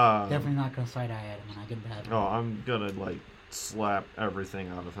 Now, definitely not gonna side eye at him when I get into heaven. Oh, I'm gonna slap everything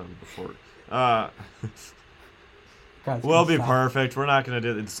out of him before. We'll be perfect. We're not gonna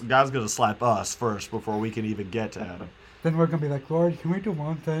do it. God's gonna slap us first before we can even get to Adam. Then we're gonna be like, "Lord, can we do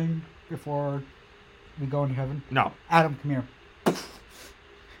one thing before we go into heaven?" No. Adam, come here.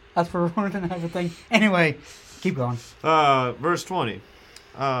 That's for ruining everything. Anyway, keep going. Verse 20.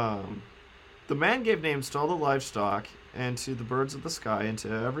 The man gave names to all the livestock and to the birds of the sky and to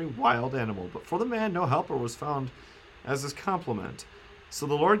every wild animal. But for the man no helper was found as his complement. So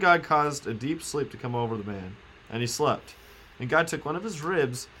the Lord God caused a deep sleep to come over the man, and he slept. And God took one of his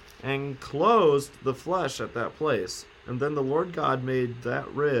ribs and closed the flesh at that place. And then the Lord God made that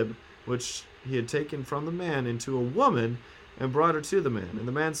rib which he had taken from the man into a woman and brought her to the man. And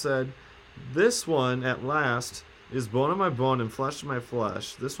the man said, "This one at last is bone of my bone and flesh of my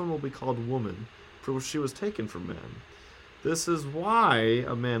flesh. This one will be called woman, for she was taken from man. This is why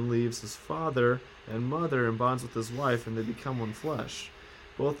a man leaves his father and mother and bonds with his wife, and they become one flesh.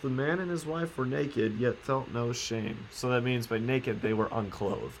 Both the man and his wife were naked, yet felt no shame." So that means by naked, they were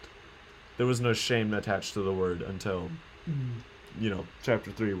unclothed. There was no shame attached to the word until,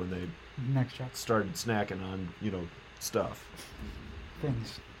 chapter 3, when they next chapter started snacking on, stuff.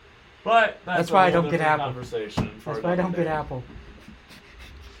 Things. But that's why I don't get Apple. Conversation. That's why I don't get Apple.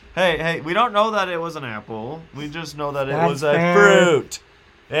 Hey, we don't know that it was an apple. We just know that it That's was a fair. fruit.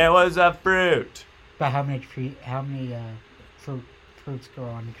 It was a fruit. But how many fruits grow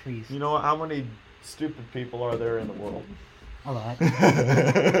on trees? You know what? How many stupid people are there in the world? A lot.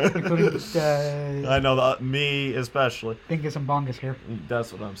 Including I know that, me especially. Bingus and Bongus here.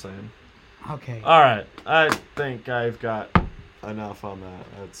 That's what I'm saying. Okay. All right, I think I've got enough on that.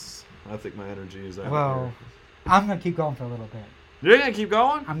 I think my energy is out. Well, I'm gonna keep going for a little bit. You're gonna keep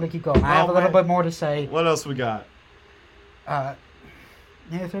going? I'm gonna keep going. I have a little bit more to say. What else we got?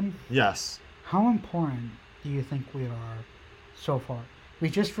 Nathan, Yes. how important do you think we are so far? We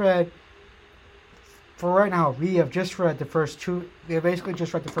just read. For right now, we have just read the first two. We have basically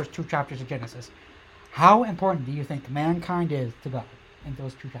just read the first two chapters of Genesis. How important do you think mankind is to God in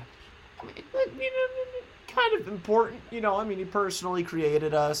those two chapters? I mean, kind of important. He personally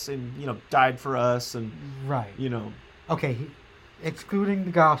created us and, died for us and, Right. you. Okay, excluding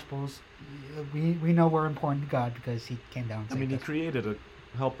the Gospels, we know we're important to God because He came down and saved He us. created a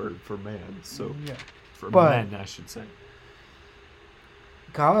helper for man, so Yeah. for But- men, I should say.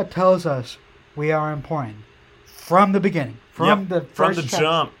 God tells us we are important from the beginning, from the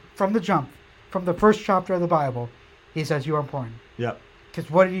jump. from the jump, from the first chapter of the Bible. He says you are important. Yep. Because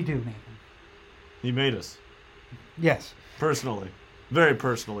what did He do, Nathan? He made us Yes, personally, very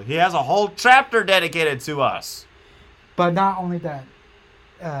personally. He has a whole chapter dedicated to us. but not only that.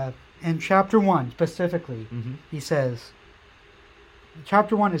 In chapter 1 specifically, Mm-hmm. He says.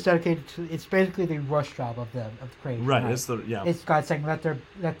 Chapter 1 is dedicated to. It's basically the rush job of the creation. Right. Right. It's It's God saying, "Let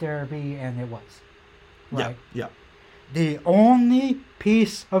there be," and it was. Right. Yeah. The only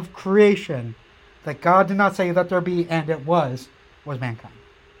piece of creation that God did not say, "Let there be," and it was mankind.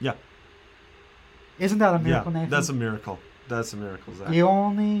 Yeah. Isn't that a miracle, Yeah. Nathan? That's a miracle. That's a miracle, Zach. The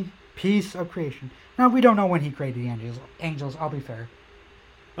only piece of creation. Now we don't know when He created the angels. Angels, I'll be fair,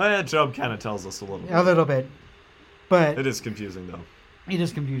 Well, Job kind of tells us a little bit. a little bit, but It is confusing though. it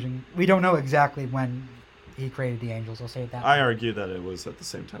is confusing. We don't know exactly when He created the angels. I'll say it that way. I argue that it was at the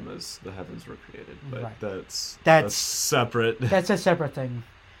same time as the heavens were created, but Right. that's separate. That's a separate thing.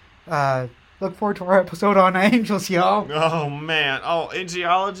 Look forward to our episode on angels, y'all. Oh man! Oh,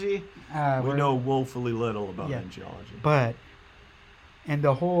 angiology. We We're- know woefully little about Yeah. angiology. But in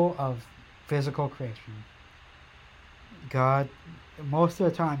the whole of physical creation, God, most of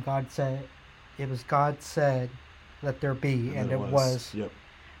the time, God said, "Let there be," and it was. Yep.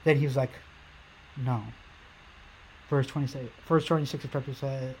 Then He was like, "No." Verse 26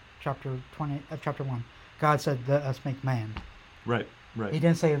 of chapter 20 of chapter 1. God said, "Let us make man." Right. He Right.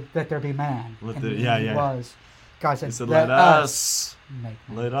 didn't say, "Let there be man." Yeah. Was. God said, He said, "Let us make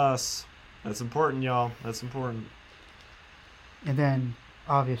man." Let us. That's important, y'all. That's important. And then,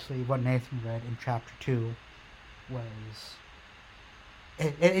 obviously, what Nathan read in chapter 2 was.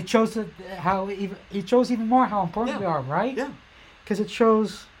 It shows it shows even more how important we are, right? Yeah. Because it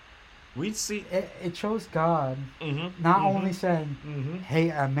shows We see. it shows God Mm-hmm. not only saying, Mm-hmm. "Hey,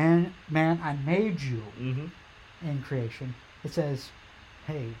 man, I made you Mm-hmm. in creation." It says,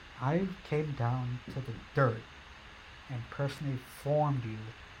 "Hey, I came down to the dirt and personally formed you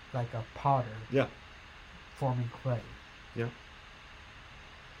like a potter Yeah. forming clay." Yeah.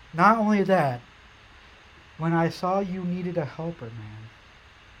 Not only that, when I saw you needed a helper, man.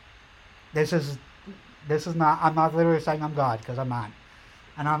 This is not. I'm not literally saying I'm God, because I'm not,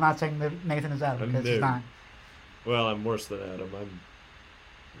 and I'm not saying that Nathan is Adam, because he's No. not. Well, I'm worse than Adam. Well,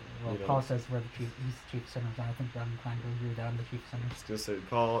 You know. Paul says we're the chief. He's the chief sinner. I think I'm inclined to agree that I'm the chief sinner. I was gonna say,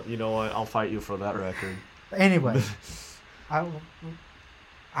 Paul. You know what? I'll fight you for that record. Anyway,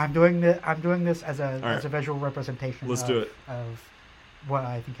 I'm doing this as a right. visual representation. Let's of, do it. Of what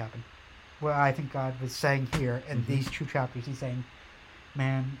I think happened. What I think God was saying here in Mm-hmm. these two chapters. He's saying,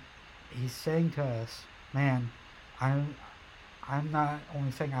 man, He's saying to us, man, I'm not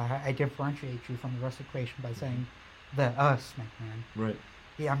only saying I differentiate you from the rest of creation by saying that us make man. Right.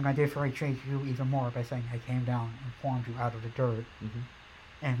 Yeah, I'm going to differentiate you even more by saying I came down and formed you out of the dirt. Mm-hmm.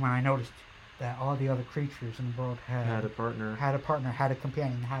 And when I noticed that all the other creatures in the world Had a partner. had a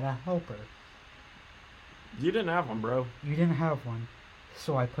companion, had a helper, You didn't have one, bro. you didn't have one,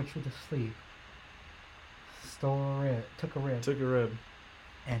 so I put you to sleep. Took a rib, Took a rib.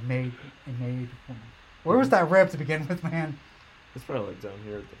 and made woman. Where was that rib to begin with, man? It's probably like down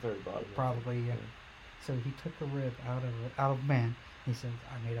here at the very bottom. Probably, yeah. So he took a rib out of man. He said,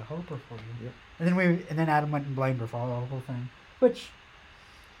 "I made a helper for you." Yep. And then Adam went and blamed her for all the whole thing. Which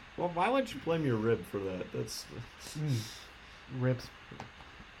Well, why would you blame your rib for that? That's ribs.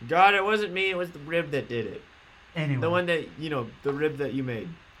 God. It wasn't me. It was the rib that did it. Anyway, The one that the rib that you made.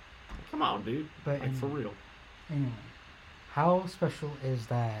 Come on, dude. but Like for real. anyway, how special is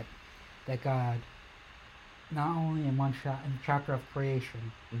that God, not only in in chapter of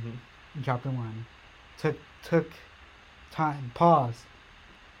creation, Mm-hmm. in chapter 1, took time, paused,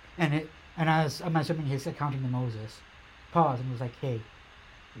 and as I'm assuming he's accounting to Moses, paused and was like, hey,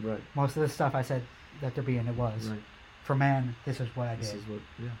 Right. most of the stuff I said that there be, and it was. Right. For man, this is what I This did. is what.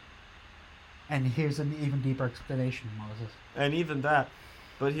 Yeah. And here's an even deeper explanation, Moses. And even that,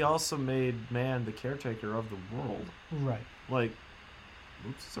 but he also made man the caretaker of the world. Right. Like,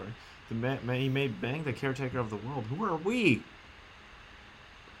 oops, sorry. He made man the caretaker of the world. Who are we?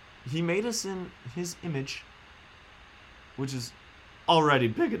 He made us in his image, which is already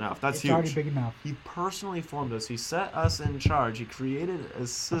big enough. That's It's huge. already big enough. He personally formed us. He set us in charge. He created a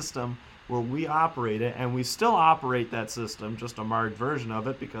system where we operate it, and we still operate that system, just a marred version of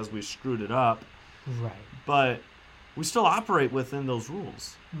it because we screwed it up. Right. But we still operate within those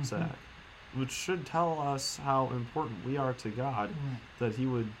rules, Mhm. Zach, which should tell us how important we are to God, Right. that He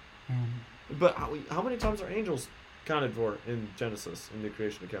would. And But how many times are angels counted for in Genesis, in the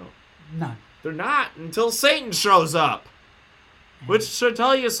creation account? none. They're not until Satan shows up, which should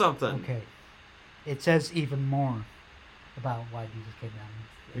tell you something. Okay. It says even more about why Jesus came down.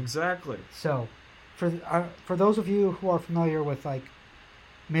 Exactly. So, for those of you who are familiar with like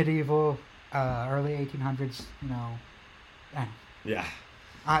medieval, early 1800s, Yeah.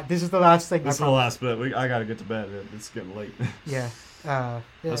 this is the last thing. This is I the promise. last bit. I gotta get to bed. It's getting late. Yeah. I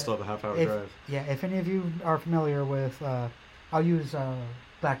still have a half-hour drive. Yeah. If any of you are familiar with, I'll use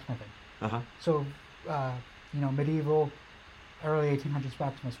blacksmithing. Uh-huh. So, medieval, early 1800s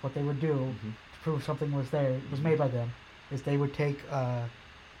blacksmiths, what they would do Mm-hmm. to prove something was made by them, is they would take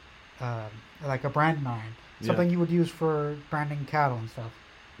like a branding iron, something you would use for branding cattle and stuff.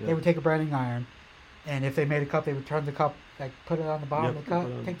 Yeah. They would take a branding iron, and if they made a cup, they would turn the cup, like put it on the bottom of the cup,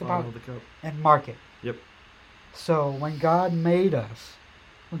 take the bottom, of the cup. and mark it. Yep. So when God made us,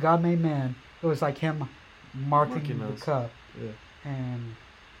 when God made man, it was like Him marking the us. cup. Yeah. And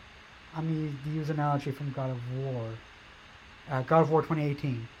I'm going to use an analogy from God of War. God of War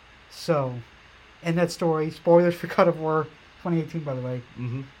 2018. So, in that story, spoilers for God of War 2018, by the way,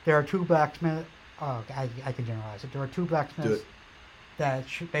 Mm-hmm. there are two blacksmiths. Oh, I can generalize it. There are two blacksmiths that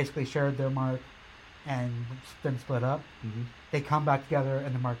basically shared their mark and then split up. Mm-hmm. They come back together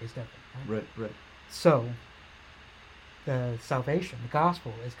and the mark is different. Right? Right. So, the salvation, the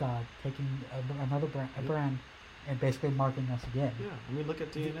gospel, is God taking another brand and basically marking us again. Yeah. I mean, look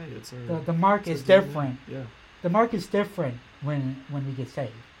at DNA. It's our. The mark it's is our DNA. different. Yeah. The mark is different when we get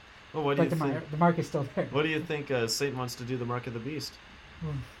saved. Well, what do But you think? the mark is still there. What do you think Satan wants to do? The mark of the beast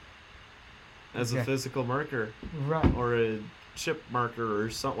as a Okay. physical marker Right. or a chip marker or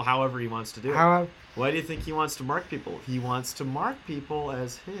something. However he wants to do it. How Why do you think he wants to mark people? He wants to mark people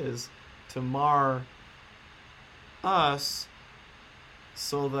as his, to mar us,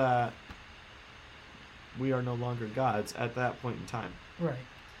 so that we are no longer gods at that point in time. right.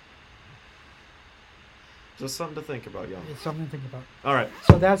 Just something to think about, y'all. It's something to think about. All right,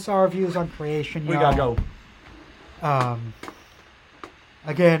 So that's our views on creation. we y'all. gotta go.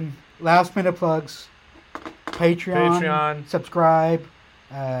 Again, last minute plugs. Patreon. Subscribe.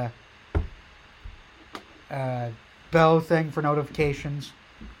 Bell thing for notifications.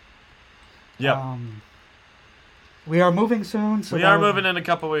 Yep. We are moving soon. So We are moving in a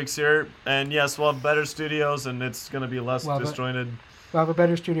couple weeks here, and yes, we'll have better studios, and it's going to be less disjointed. We'll have a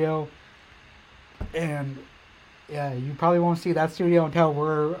better studio. And yeah, you probably won't see that studio until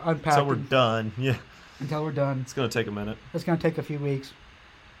we're unpacking. So we're done. Yeah, Until we're done. it's going to take a minute. It's going to take a few weeks.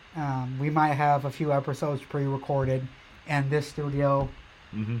 We might have a few episodes pre-recorded and this studio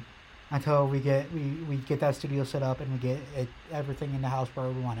Mm-hmm. until we get that studio set up and we get everything in the house where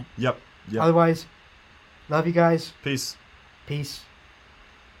we want it. Yep. Otherwise, love you guys. Peace. Peace.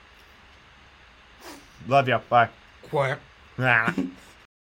 Love ya. Bye. Quiet. Ah.